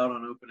roll it out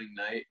on opening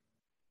night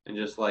and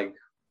just like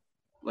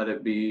let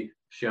it be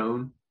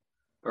shown,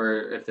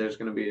 or if there's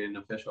going to be an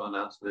official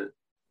announcement.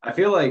 I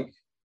feel like,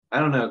 I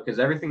don't know, because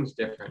everything's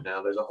different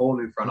now. There's a whole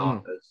new front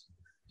office.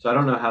 So I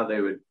don't know how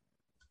they would,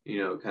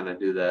 kind of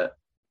do that.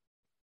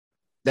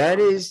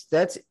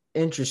 That's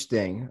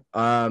interesting.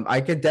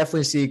 I could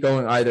definitely see it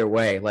going either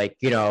way. Like,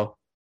 no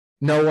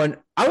one.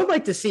 I would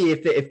like to see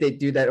if they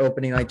do that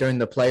opening like during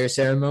the player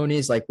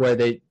ceremonies, like where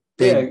they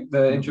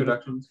the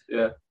introductions.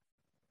 Yeah,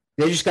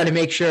 they just got to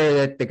make sure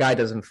that the guy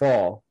doesn't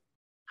fall,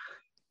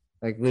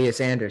 like Lias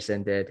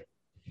Andersson did.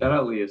 Shout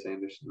out Lias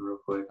Andersson real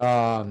quick.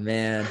 Oh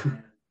man.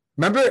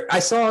 Remember, I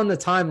saw on the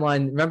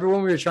timeline. Remember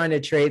when we were trying to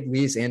trade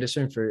Lias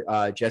Andersson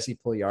for Jesse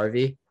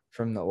Puljujarvi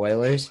from the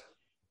Oilers?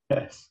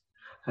 Yes,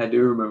 I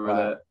do remember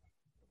that.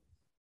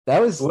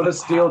 That was what a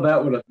steal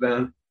that would have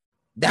been.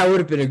 That would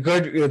have been a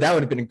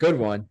good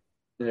one.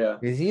 Yeah,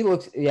 because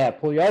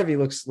Puljujarvi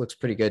looks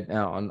pretty good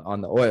now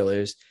on the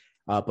Oilers.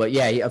 But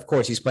yeah, of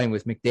course he's playing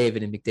with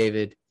McDavid, and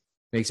McDavid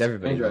makes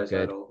everybody look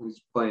good.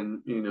 He's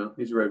playing,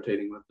 he's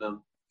rotating with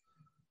them.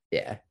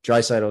 Yeah,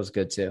 Draisaitl is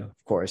good too,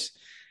 of course.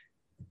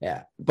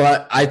 Yeah,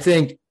 but I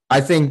think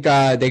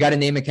they got to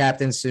name a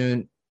captain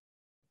soon.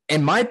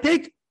 And my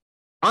pick,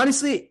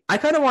 honestly, I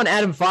kind of want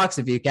Adam Fox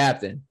to be a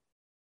captain.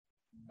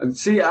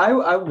 See,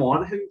 I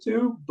want him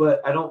to,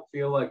 but I don't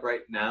feel like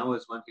right now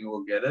is when he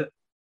will get it.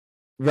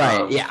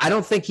 Right. Yeah, I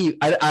don't think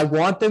I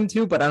want them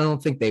to, but I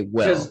don't think they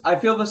will. Because I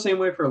feel the same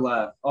way for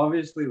Laugh.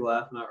 Obviously,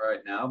 Laugh not right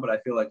now, but I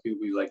feel like he'll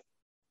be like,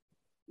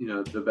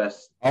 the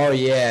best. Oh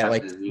yeah, captain,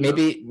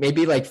 like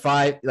maybe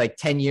like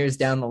 10 years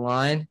down the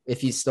line,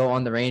 if he's still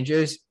on the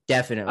Rangers,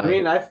 definitely. I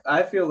mean,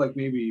 I feel like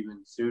maybe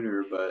even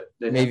sooner, but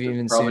maybe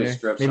even sooner.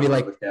 Maybe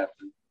like the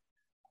captain.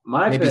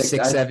 Maybe pick,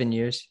 6-7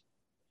 years.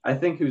 I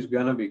think who's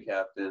gonna be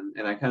captain,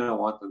 and I kind of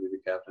want them to be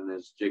captain,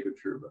 is Jacob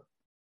Trouba.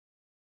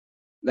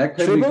 That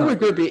could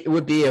Trouba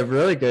would be a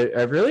really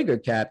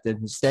good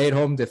captain,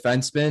 stay-at-home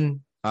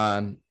defenseman.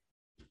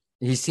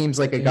 He seems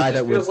like a guy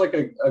that feels like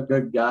a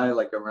good guy,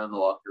 like around the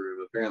locker room.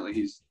 Apparently,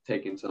 he's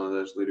taking some of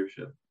those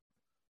leadership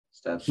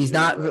steps. He's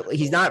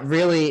not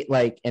really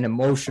like an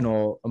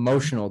emotional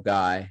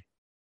guy,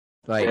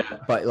 but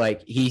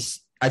like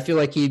I feel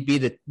like he'd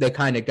be the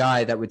kind of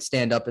guy that would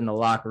stand up in the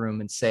locker room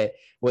and say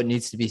what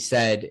needs to be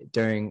said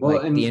during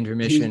the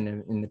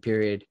intermission in the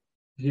period.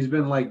 He's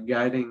been like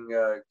guiding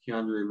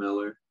Keandre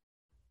Miller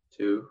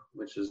too,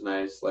 which is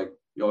nice. Like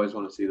you always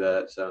want to see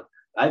that. So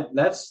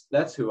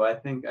that's who I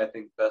think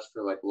best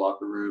for like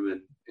locker room,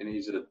 and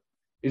he's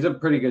a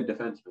pretty good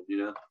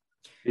defenseman.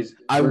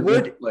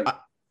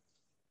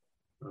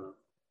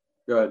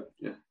 Go ahead.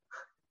 Yeah.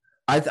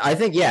 I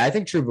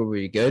think Trouba would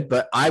be good,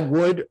 but I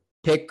would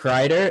pick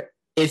Kreider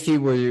if he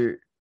were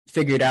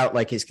figured out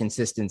like his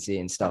consistency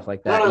and stuff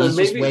like that.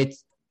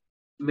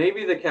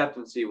 Maybe the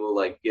captaincy will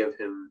like give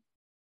him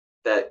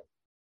that,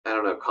 I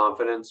don't know,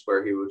 confidence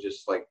where he will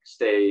just like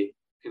stay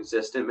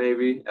consistent,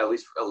 maybe at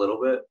least a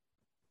little bit.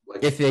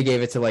 Like if they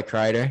gave it to like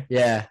Kreider,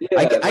 yeah.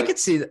 I could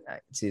see that. I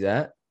could see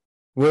that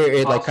where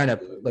it like kind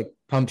of like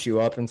pumps you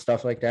up and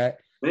stuff like that.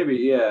 Maybe,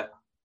 yeah.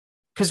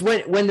 Because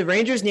when the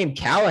Rangers named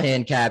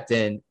Callahan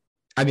captain,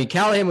 I mean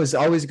Callahan was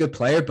always a good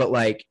player, but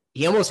like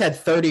he almost had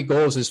 30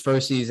 goals his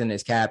first season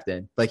as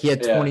captain. Like he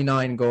had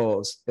 29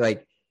 goals.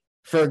 Like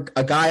for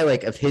a guy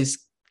like of his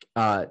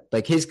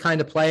like his kind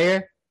of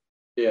player.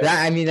 Yeah.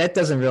 That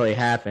doesn't really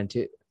happen.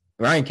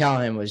 Ryan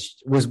Callahan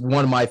was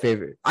one of my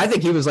favorite. I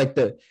think he was like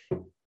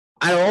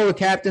out of all the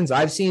captains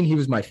I've seen, he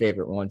was my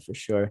favorite one for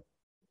sure.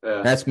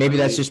 Yeah. That's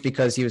just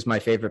because he was my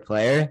favorite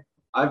player.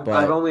 I've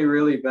only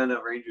really been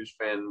a Rangers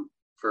fan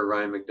for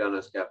Ryan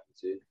McDonough's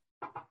captaincy.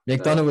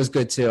 McDonough was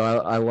good too.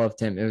 I loved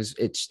him.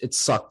 It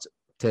sucked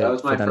for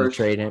them to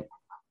trade him.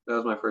 That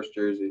was my first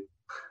jersey.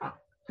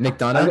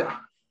 McDonough?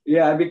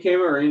 I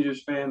became a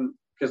Rangers fan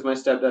because my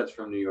stepdad's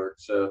from New York,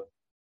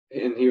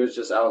 and he was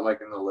just out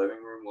like in the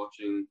living room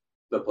watching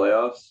the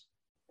playoffs,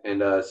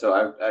 And so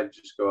I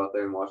just go out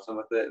there and watch them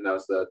with it, and that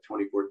was the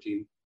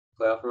 2014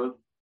 playoff run.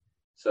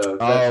 So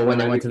that's when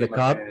they went to the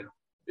Cup.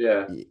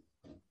 Yeah,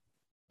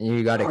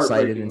 you got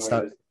excited and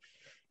stuff.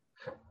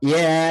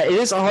 Yeah, it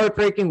is a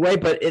heartbreaking way,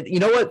 but you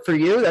know what? For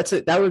you, that's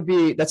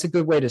a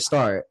good way to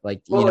start.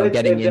 Like,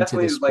 getting into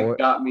the sport. Like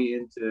got me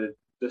into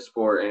the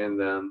sport and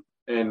them,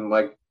 and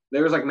like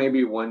there was like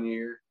maybe 1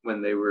 year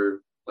when they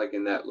were like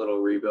in that little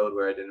rebuild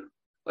where I didn't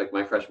like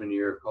my freshman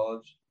year of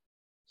college.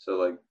 So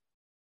like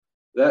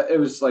that it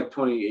was like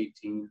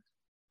 2018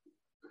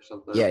 or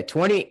something. Yeah,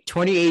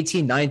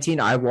 2018, 19.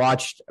 I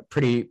watched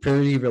pretty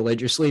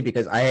religiously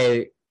because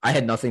I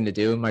had nothing to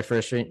do in my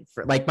first year.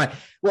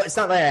 It's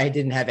not like I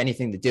didn't have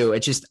anything to do.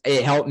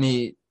 It helped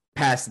me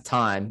pass the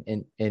time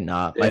in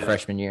my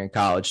freshman year in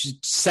college.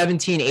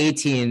 17,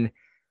 18,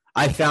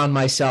 I found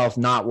myself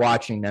not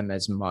watching them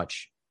as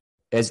much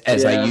as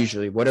I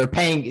usually would, or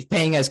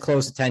paying as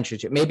close attention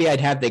to. Maybe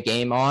I'd have the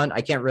game on.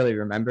 I can't really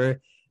remember,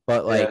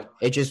 but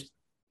it just,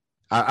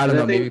 I don't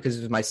know, maybe because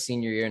it was my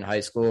senior year in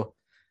high school.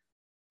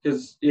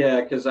 Because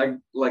I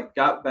like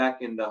got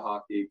back into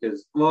hockey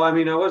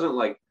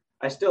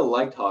I still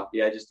liked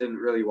hockey. I just didn't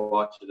really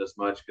watch it as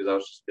much because I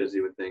was just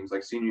busy with things.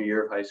 Like senior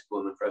year of high school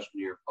and then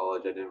freshman year of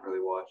college, I didn't really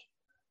watch.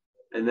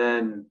 And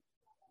then,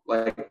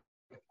 like,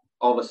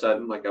 all of a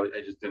sudden, like,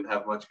 I just didn't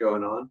have much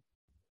going on.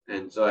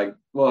 And so I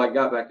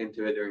got back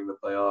into it during the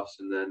playoffs.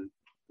 And then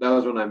that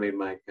was when I made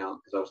my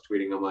account because I was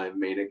tweeting on my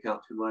main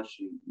account too much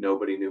and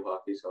nobody knew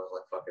hockey. So I was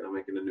like, fuck it, I'm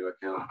making a new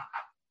account.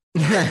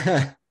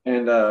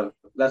 And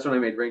that's when I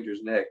made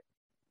Rangers Nick.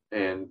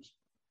 And,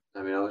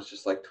 I mean, I was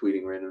just, like,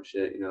 tweeting random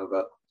shit,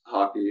 about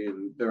hockey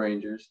and the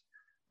Rangers.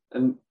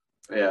 And,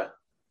 yeah,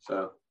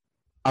 so.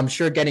 I'm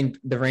sure getting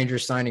the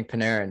Rangers signing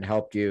Panarin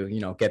helped you,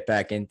 get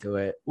back into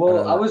it.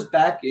 Well, I was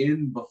back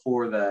in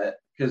before that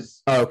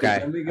because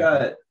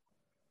then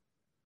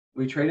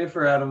we traded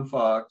for Adam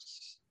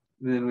Fox.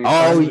 Then we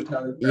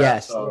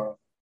yes,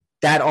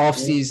 that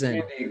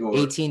offseason,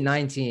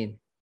 18-19.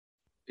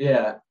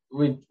 Yeah,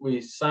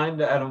 we signed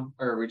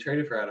we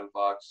traded for Adam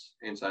Fox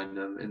and signed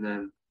him, and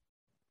then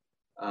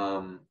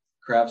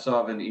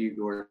Kravtsov and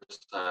Igor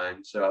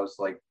signed. So I was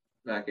like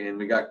back in.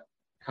 We got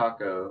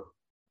Kakko.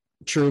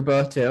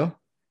 Trouba too.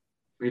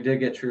 We did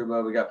get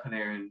Trouba. We got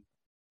Panarin.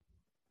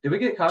 Did we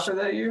get Kakko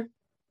that year?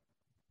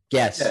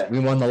 Yes, we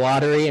won the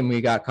lottery and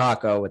we got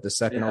Kakko with the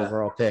second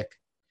overall pick.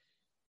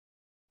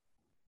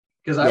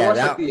 Because I watched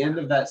at the end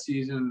of that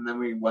season, and then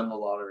we won the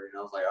lottery, and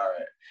I was like, all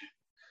right.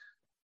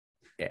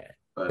 Yeah,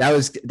 but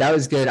that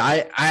was good.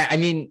 I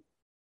mean,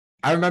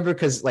 I remember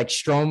because like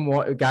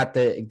Strome got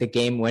the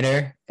game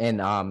winner,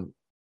 and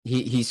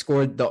he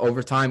scored the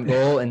overtime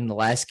goal in the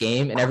last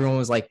game, and everyone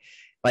was like,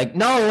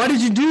 no, why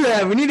did you do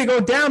that? We need to go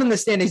down in the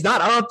stand. He's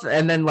not up.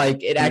 And then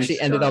like it actually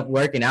ended up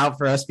working out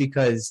for us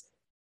because,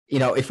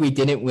 if we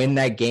didn't win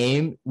that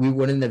game, we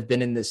wouldn't have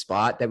been in the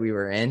spot that we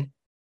were in.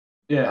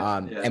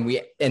 Yeah.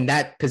 And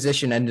that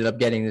position ended up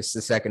getting the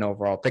second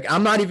overall pick.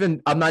 I'm not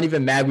even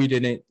mad we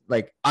didn't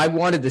I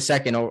wanted the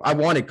second. I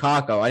wanted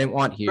Kakko. I didn't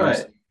want Hughes.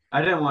 Right.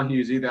 I didn't want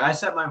Hughes either. I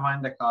set my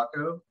mind to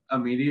Kakko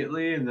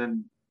immediately and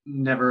then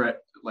never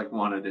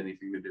wanted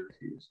anything to do with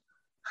Hughes.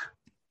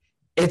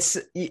 It's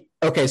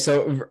okay.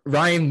 So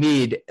Ryan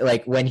Mead,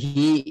 when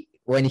he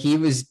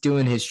was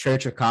doing his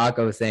Church of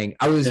Kakko thing,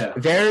 I was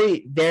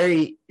very,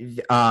 very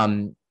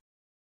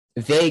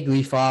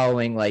vaguely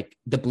following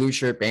the Blue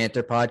Shirt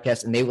Banter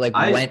podcast, and they went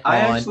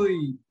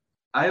on.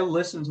 I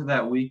listened to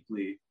that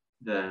weekly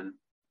then,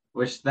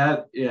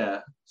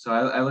 So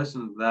I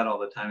listened to that all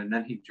the time, and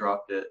then he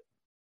dropped it,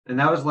 and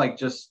that was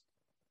just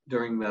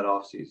during that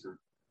off season.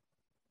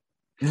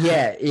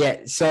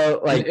 Yeah.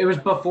 So it was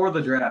before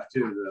the draft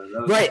too,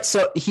 though. Right.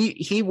 So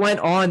he went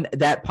on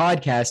that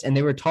podcast and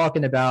they were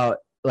talking about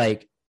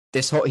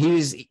this whole.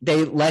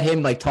 They let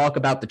him talk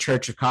about the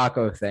Church of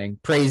Kakko thing.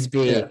 Praise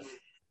be. Yeah.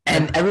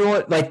 And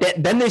everyone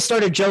then they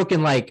started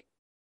joking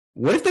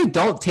what if they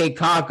don't take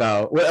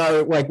Kakko?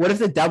 What if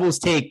the Devils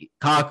take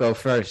Kakko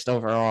first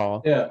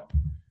overall? Yeah.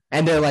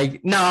 And they're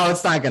like, no,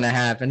 it's not gonna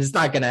happen. It's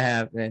not gonna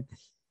happen.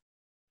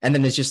 And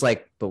then it's just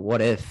but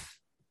what if?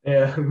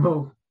 Yeah.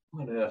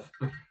 What if?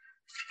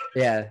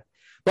 Yeah.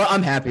 Well,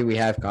 I'm happy we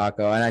have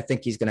Kakko, and I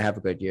think he's going to have a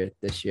good year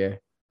this year.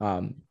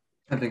 I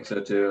think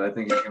so, too. I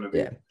think he's going to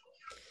be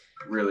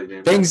really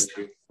dangerous.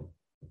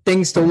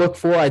 Things to look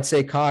for, I'd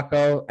say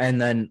Kakko,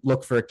 and then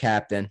look for a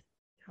captain.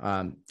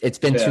 It's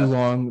been too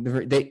long.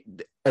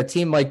 A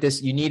team like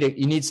this, you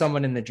need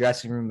someone in the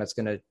dressing room that's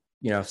going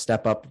to,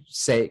 step up,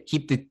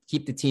 keep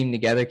the team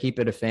together, keep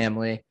it a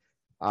family.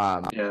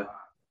 All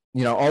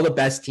the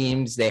best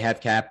teams, they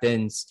have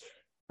captains.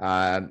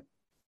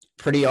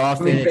 Pretty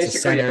often, it's a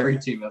center. Every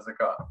team has a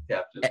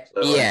captain.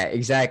 So yeah,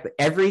 exactly.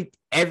 Every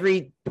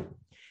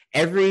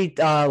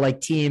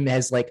team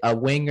has a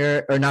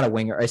winger, or not a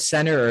winger, a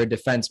center or a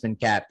defenseman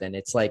captain.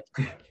 It's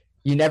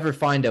you never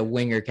find a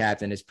winger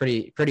captain. It's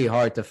pretty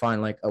hard to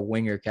find a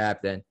winger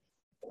captain.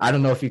 I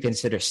don't know if you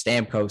consider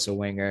Stamkos a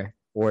winger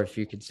or if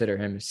you consider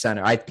him a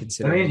center. I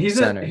consider him a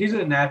center. He's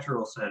a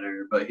natural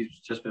center, but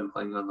he's just been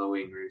playing on the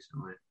wing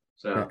recently.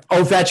 So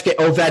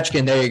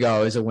Ovechkin. There you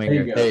go. Is a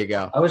winger. There you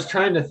go. I was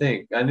trying to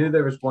think. I knew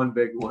there was one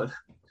big one.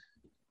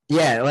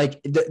 Yeah,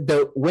 like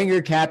the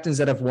winger captains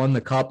that have won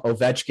the cup,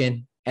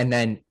 Ovechkin, and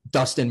then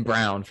Dustin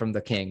Brown from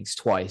the Kings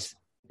twice.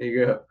 There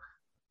you go.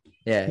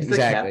 Yeah,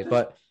 exactly.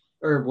 But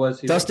or was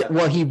he Dustin?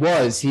 Well, he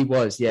was.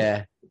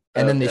 Yeah,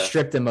 and then they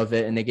stripped him of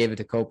it and they gave it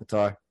to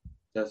Kopitar.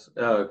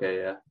 Okay.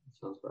 Yeah,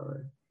 sounds about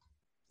right.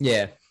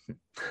 Yeah.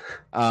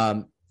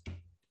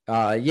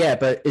 Yeah.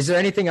 But is there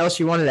anything else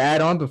you wanted to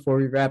add on before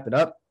we wrap it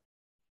up?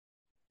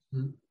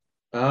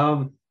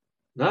 Not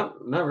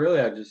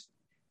really. I'm just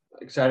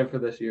excited for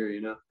this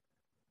year.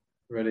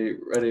 Ready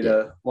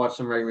to watch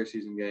some regular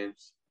season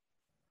games.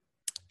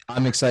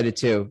 I'm excited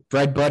too.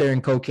 Bread, butter,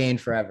 and cocaine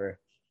forever.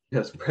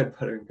 Yes, bread,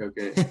 butter, and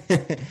cocaine.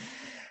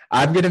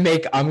 I'm gonna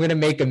make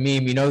a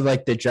meme.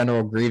 Like the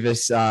General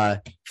Grievous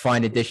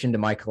fine addition to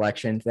my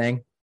collection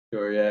thing.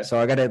 Sure, yeah. So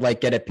I gotta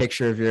get a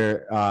picture of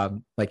your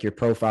your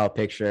profile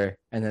picture,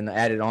 and then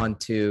add it on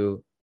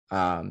to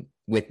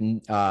with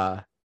Keandre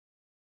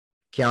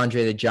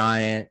the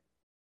Giant,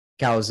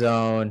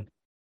 Calzone,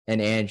 and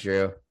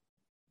Andrew,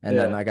 and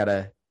then I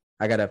gotta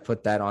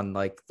put that on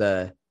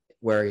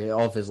where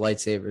all of his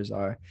lightsabers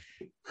are.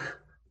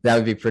 That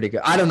would be pretty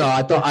good. I don't know.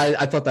 I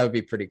thought that would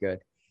be pretty good.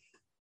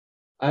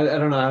 I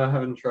don't know. I'm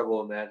having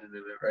trouble imagining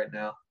it right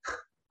now.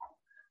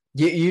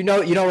 You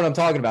know what I'm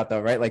talking about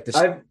though, right? Like the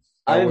Star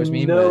Wars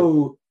meme. I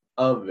know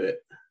of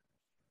it.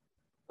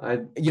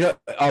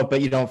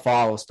 but you don't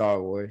follow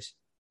Star Wars.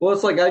 Well,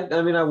 it's like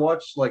I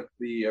watched like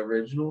the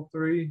original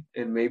 3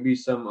 and maybe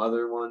some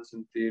other ones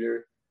in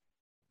theater.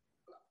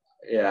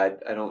 Yeah,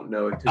 I don't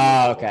know it too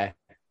much. Oh, okay.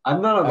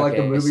 I'm not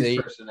a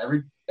movies person.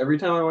 Every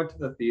time I went to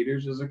the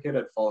theaters as a kid,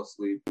 I'd fall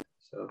asleep.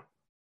 So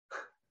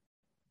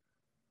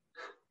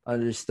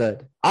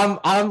understood.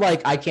 I'm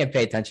like I can't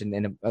pay attention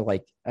in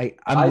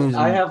I'm losing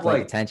I have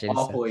attention.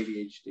 Awful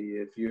ADHD.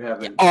 If you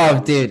haven't. Oh,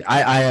 dude,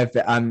 I have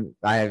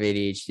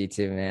ADHD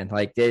too, man.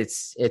 Like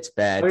it's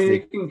bad.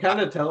 You can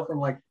kind of tell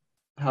from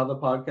how the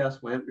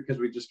podcast went because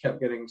we just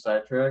kept getting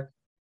sidetracked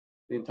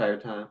the entire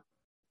time.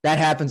 That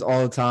happens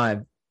all the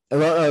time.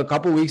 A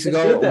couple weeks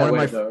ago,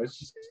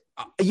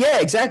 yeah,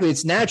 exactly.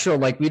 It's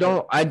natural.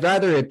 I'd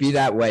rather it be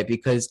that way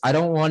because I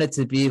don't want it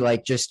to be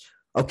just,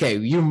 okay,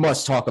 you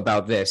must talk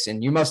about this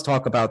and you must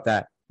talk about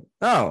that.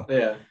 Oh,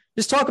 yeah.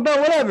 Just talk about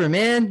whatever,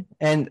 man.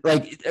 And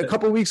a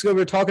couple weeks ago,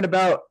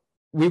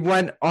 we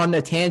went on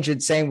a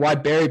tangent saying why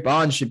Barry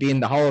Bonds should be in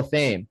the Hall of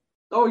Fame.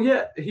 Oh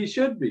yeah, he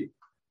should be.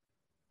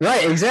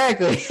 Right,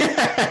 exactly.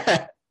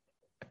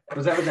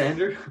 Was that with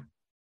Andrew?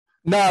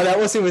 No, that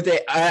wasn't with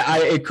it.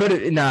 It could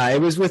have. Nah, it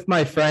was with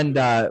my friend.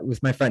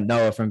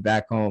 Noah from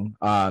back home.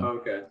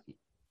 Okay.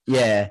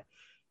 Yeah.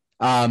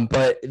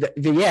 But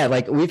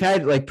we've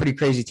had pretty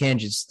crazy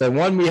tangents. The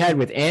one we had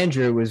with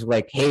Andrew was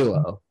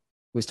Halo.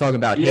 Was talking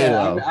about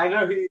Halo. I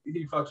know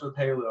he fucks with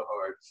Halo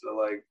hard. So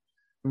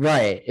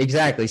Right,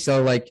 exactly.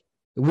 So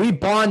we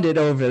bonded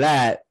over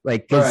that.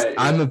 Because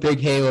I'm a big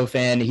Halo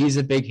fan. He's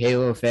a big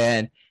Halo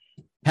fan.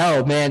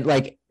 Hell, man,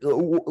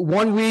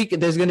 1 week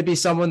there's going to be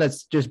someone that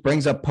just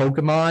brings up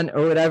Pokemon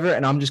or whatever,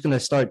 and I'm just going to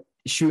start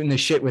shooting the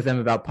shit with them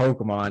about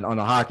Pokemon on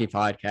a hockey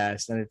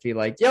podcast, and it'd be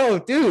like, yo,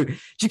 dude, did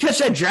you catch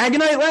that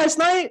Dragonite last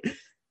night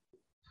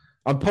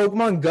on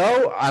Pokemon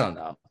Go? I don't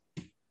know.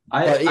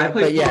 I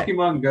played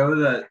Pokemon Go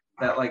that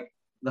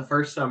the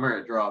first summer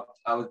it dropped.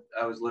 I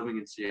was living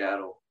in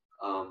Seattle,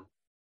 and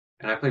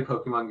I played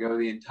Pokemon Go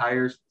the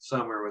entire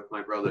summer with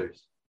my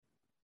brothers,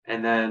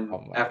 and then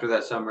after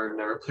that summer,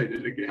 never played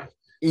it again.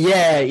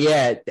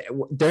 Yeah.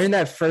 During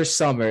that first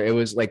summer, it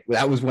was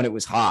that was when it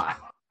was hot.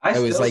 I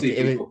still see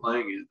people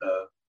playing it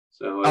though.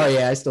 So. Oh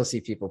yeah, I still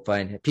see people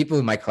playing it. People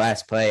in my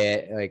class play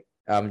it.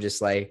 I'm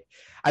just I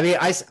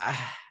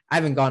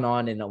haven't gone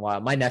on in a while.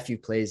 My nephew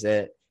plays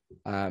it,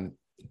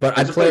 but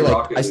I play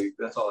Rocket League.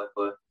 That's all I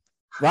play.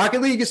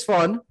 Rocket League is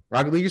fun.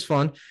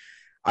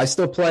 I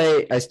still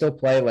play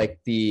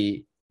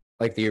the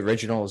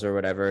originals or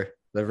whatever,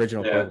 the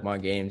original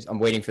Pokemon games. I'm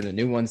waiting for the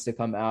new ones to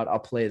come out. I'll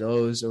play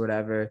those or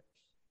whatever.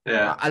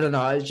 Yeah, I don't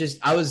know. It's just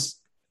I was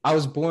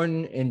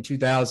born in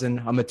 2000.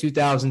 I'm a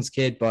 2000s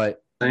kid,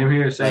 but same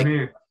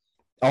here.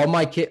 All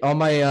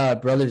my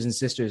brothers and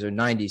sisters are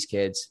 90s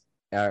kids.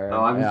 I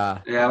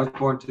was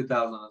born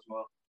 2000 as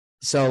well.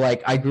 So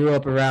I grew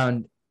up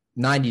around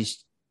 90s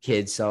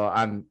kids, so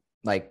I'm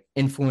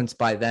influenced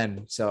by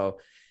them. So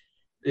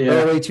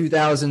early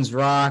 2000s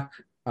rock.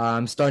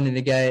 I'm starting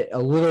to get a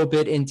little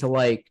bit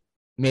into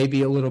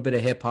maybe a little bit of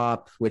hip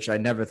hop, which I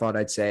never thought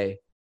I'd say.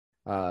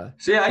 I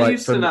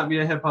used to not be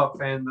a hip hop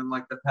fan. Then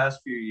the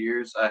past few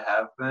years I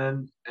have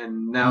been,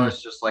 and now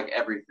it's just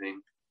everything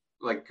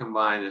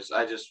combined.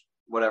 I just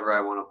whatever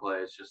I want to play.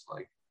 It's just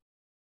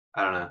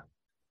I don't know.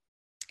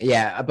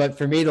 Yeah, but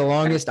for me, the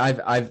longest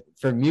I've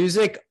for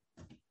music,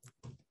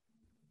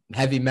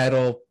 heavy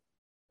metal,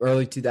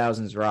 early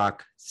 2000s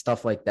rock,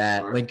 stuff like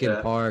that.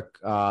 Linkin Park,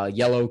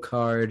 Yellow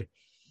Card,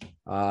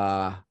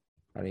 I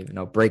don't even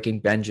know,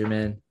 Breaking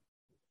Benjamin.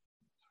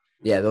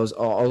 Yeah, those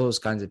all those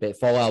kinds of bit.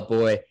 Fall Out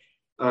Boy.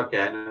 Okay,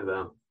 I know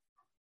them.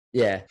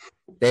 Yeah,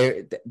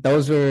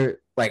 those were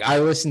like, I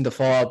listened to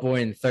Fall Out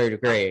Boy in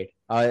 3rd grade,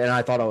 and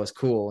I thought I was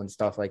cool and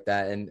stuff like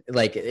that. And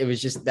like, it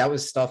was just, that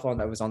was stuff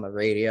that was on the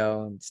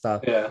radio and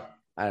stuff. Yeah,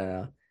 I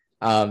don't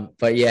know.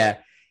 But yeah,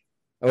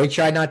 we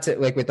try not to,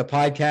 like with the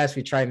podcast,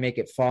 we try and make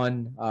it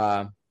fun.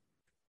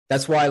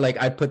 That's why, like,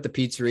 I put the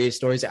pizzeria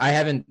stories. I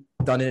haven't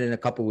done it in a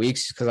couple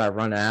weeks because I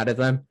run out of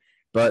them.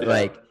 But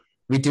like,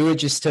 we do it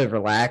just to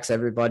relax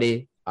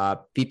everybody.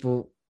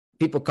 People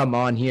come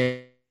on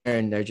here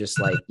and they're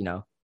just like, you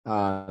know,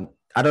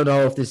 I don't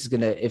know if this is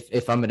gonna,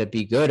 if I'm gonna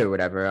be good or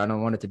whatever. I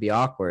don't want it to be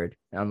awkward.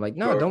 And I'm like,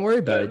 no, don't worry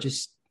about it.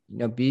 Just, you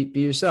know, be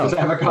yourself. Just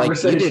have a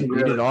conversation. Like,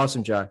 you did an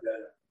awesome job.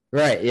 Yeah.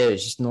 Right? Yeah,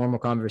 it's just normal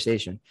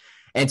conversation.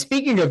 And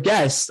speaking of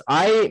guests,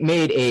 I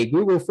made a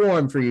Google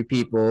form for you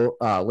people,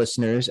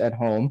 listeners at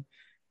home.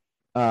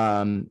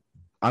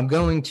 I'm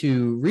going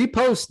to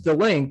repost the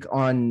link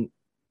on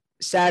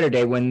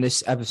Saturday when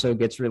this episode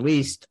gets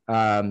released.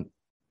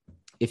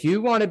 If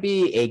you want to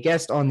be a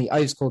guest on the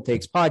Ice Cold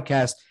Takes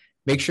podcast,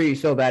 make sure you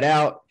fill that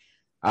out.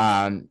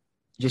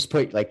 Just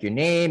put like your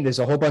name. There's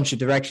a whole bunch of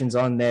directions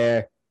on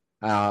there.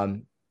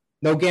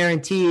 No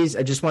guarantees.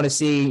 I just want to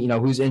see, you know,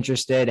 who's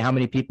interested, how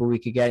many people we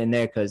could get in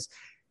there, because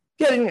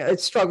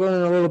it's struggling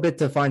a little bit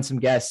to find some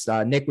guests.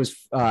 Nick was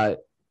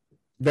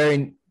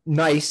very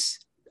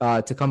nice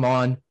to come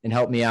on and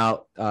help me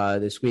out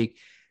this week.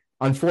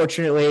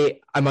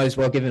 Unfortunately, I might as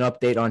well give an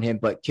update on him,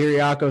 but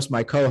Kyriakos,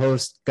 my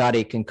co-host, got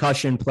a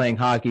concussion playing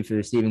hockey for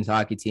the Stevens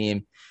hockey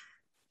team.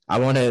 I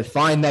want to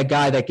find that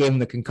guy that gave him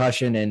the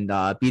concussion and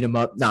beat him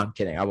up. No, I'm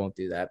kidding. I won't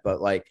do that.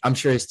 But like, I'm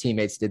sure his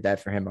teammates did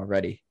that for him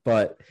already.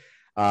 But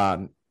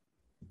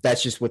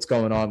that's just what's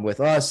going on with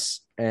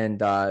us.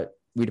 And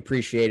we'd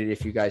appreciate it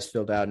if you guys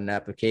filled out an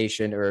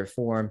application or a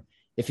form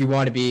if you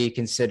want to be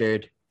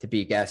considered to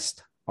be a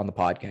guest on the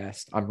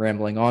podcast. I'm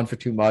rambling on for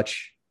too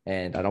much,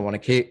 and I don't want to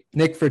keep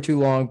Nick for too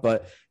long.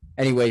 But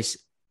anyways,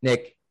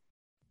 Nick,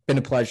 been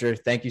a pleasure.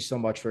 Thank you so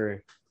much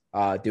for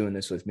doing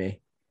this with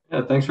me.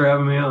 Yeah, thanks for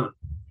having me on.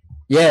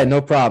 Yeah,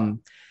 no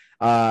problem.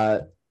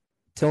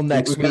 Till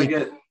next week. We gotta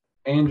get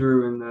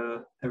Andrew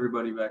and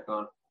everybody back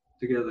on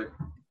together.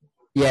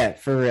 Yeah,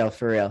 for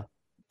real.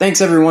 Thanks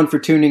everyone for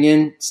tuning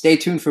in. Stay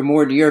tuned for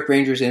more New York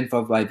Rangers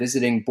info by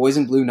visiting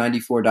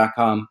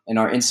boysandblue94.com and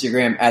our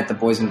Instagram at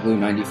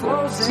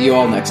theboysandblue94. See you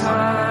all next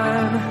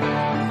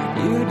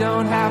time. You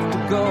don't have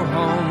to go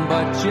home,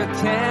 but you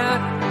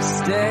can't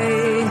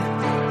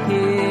stay.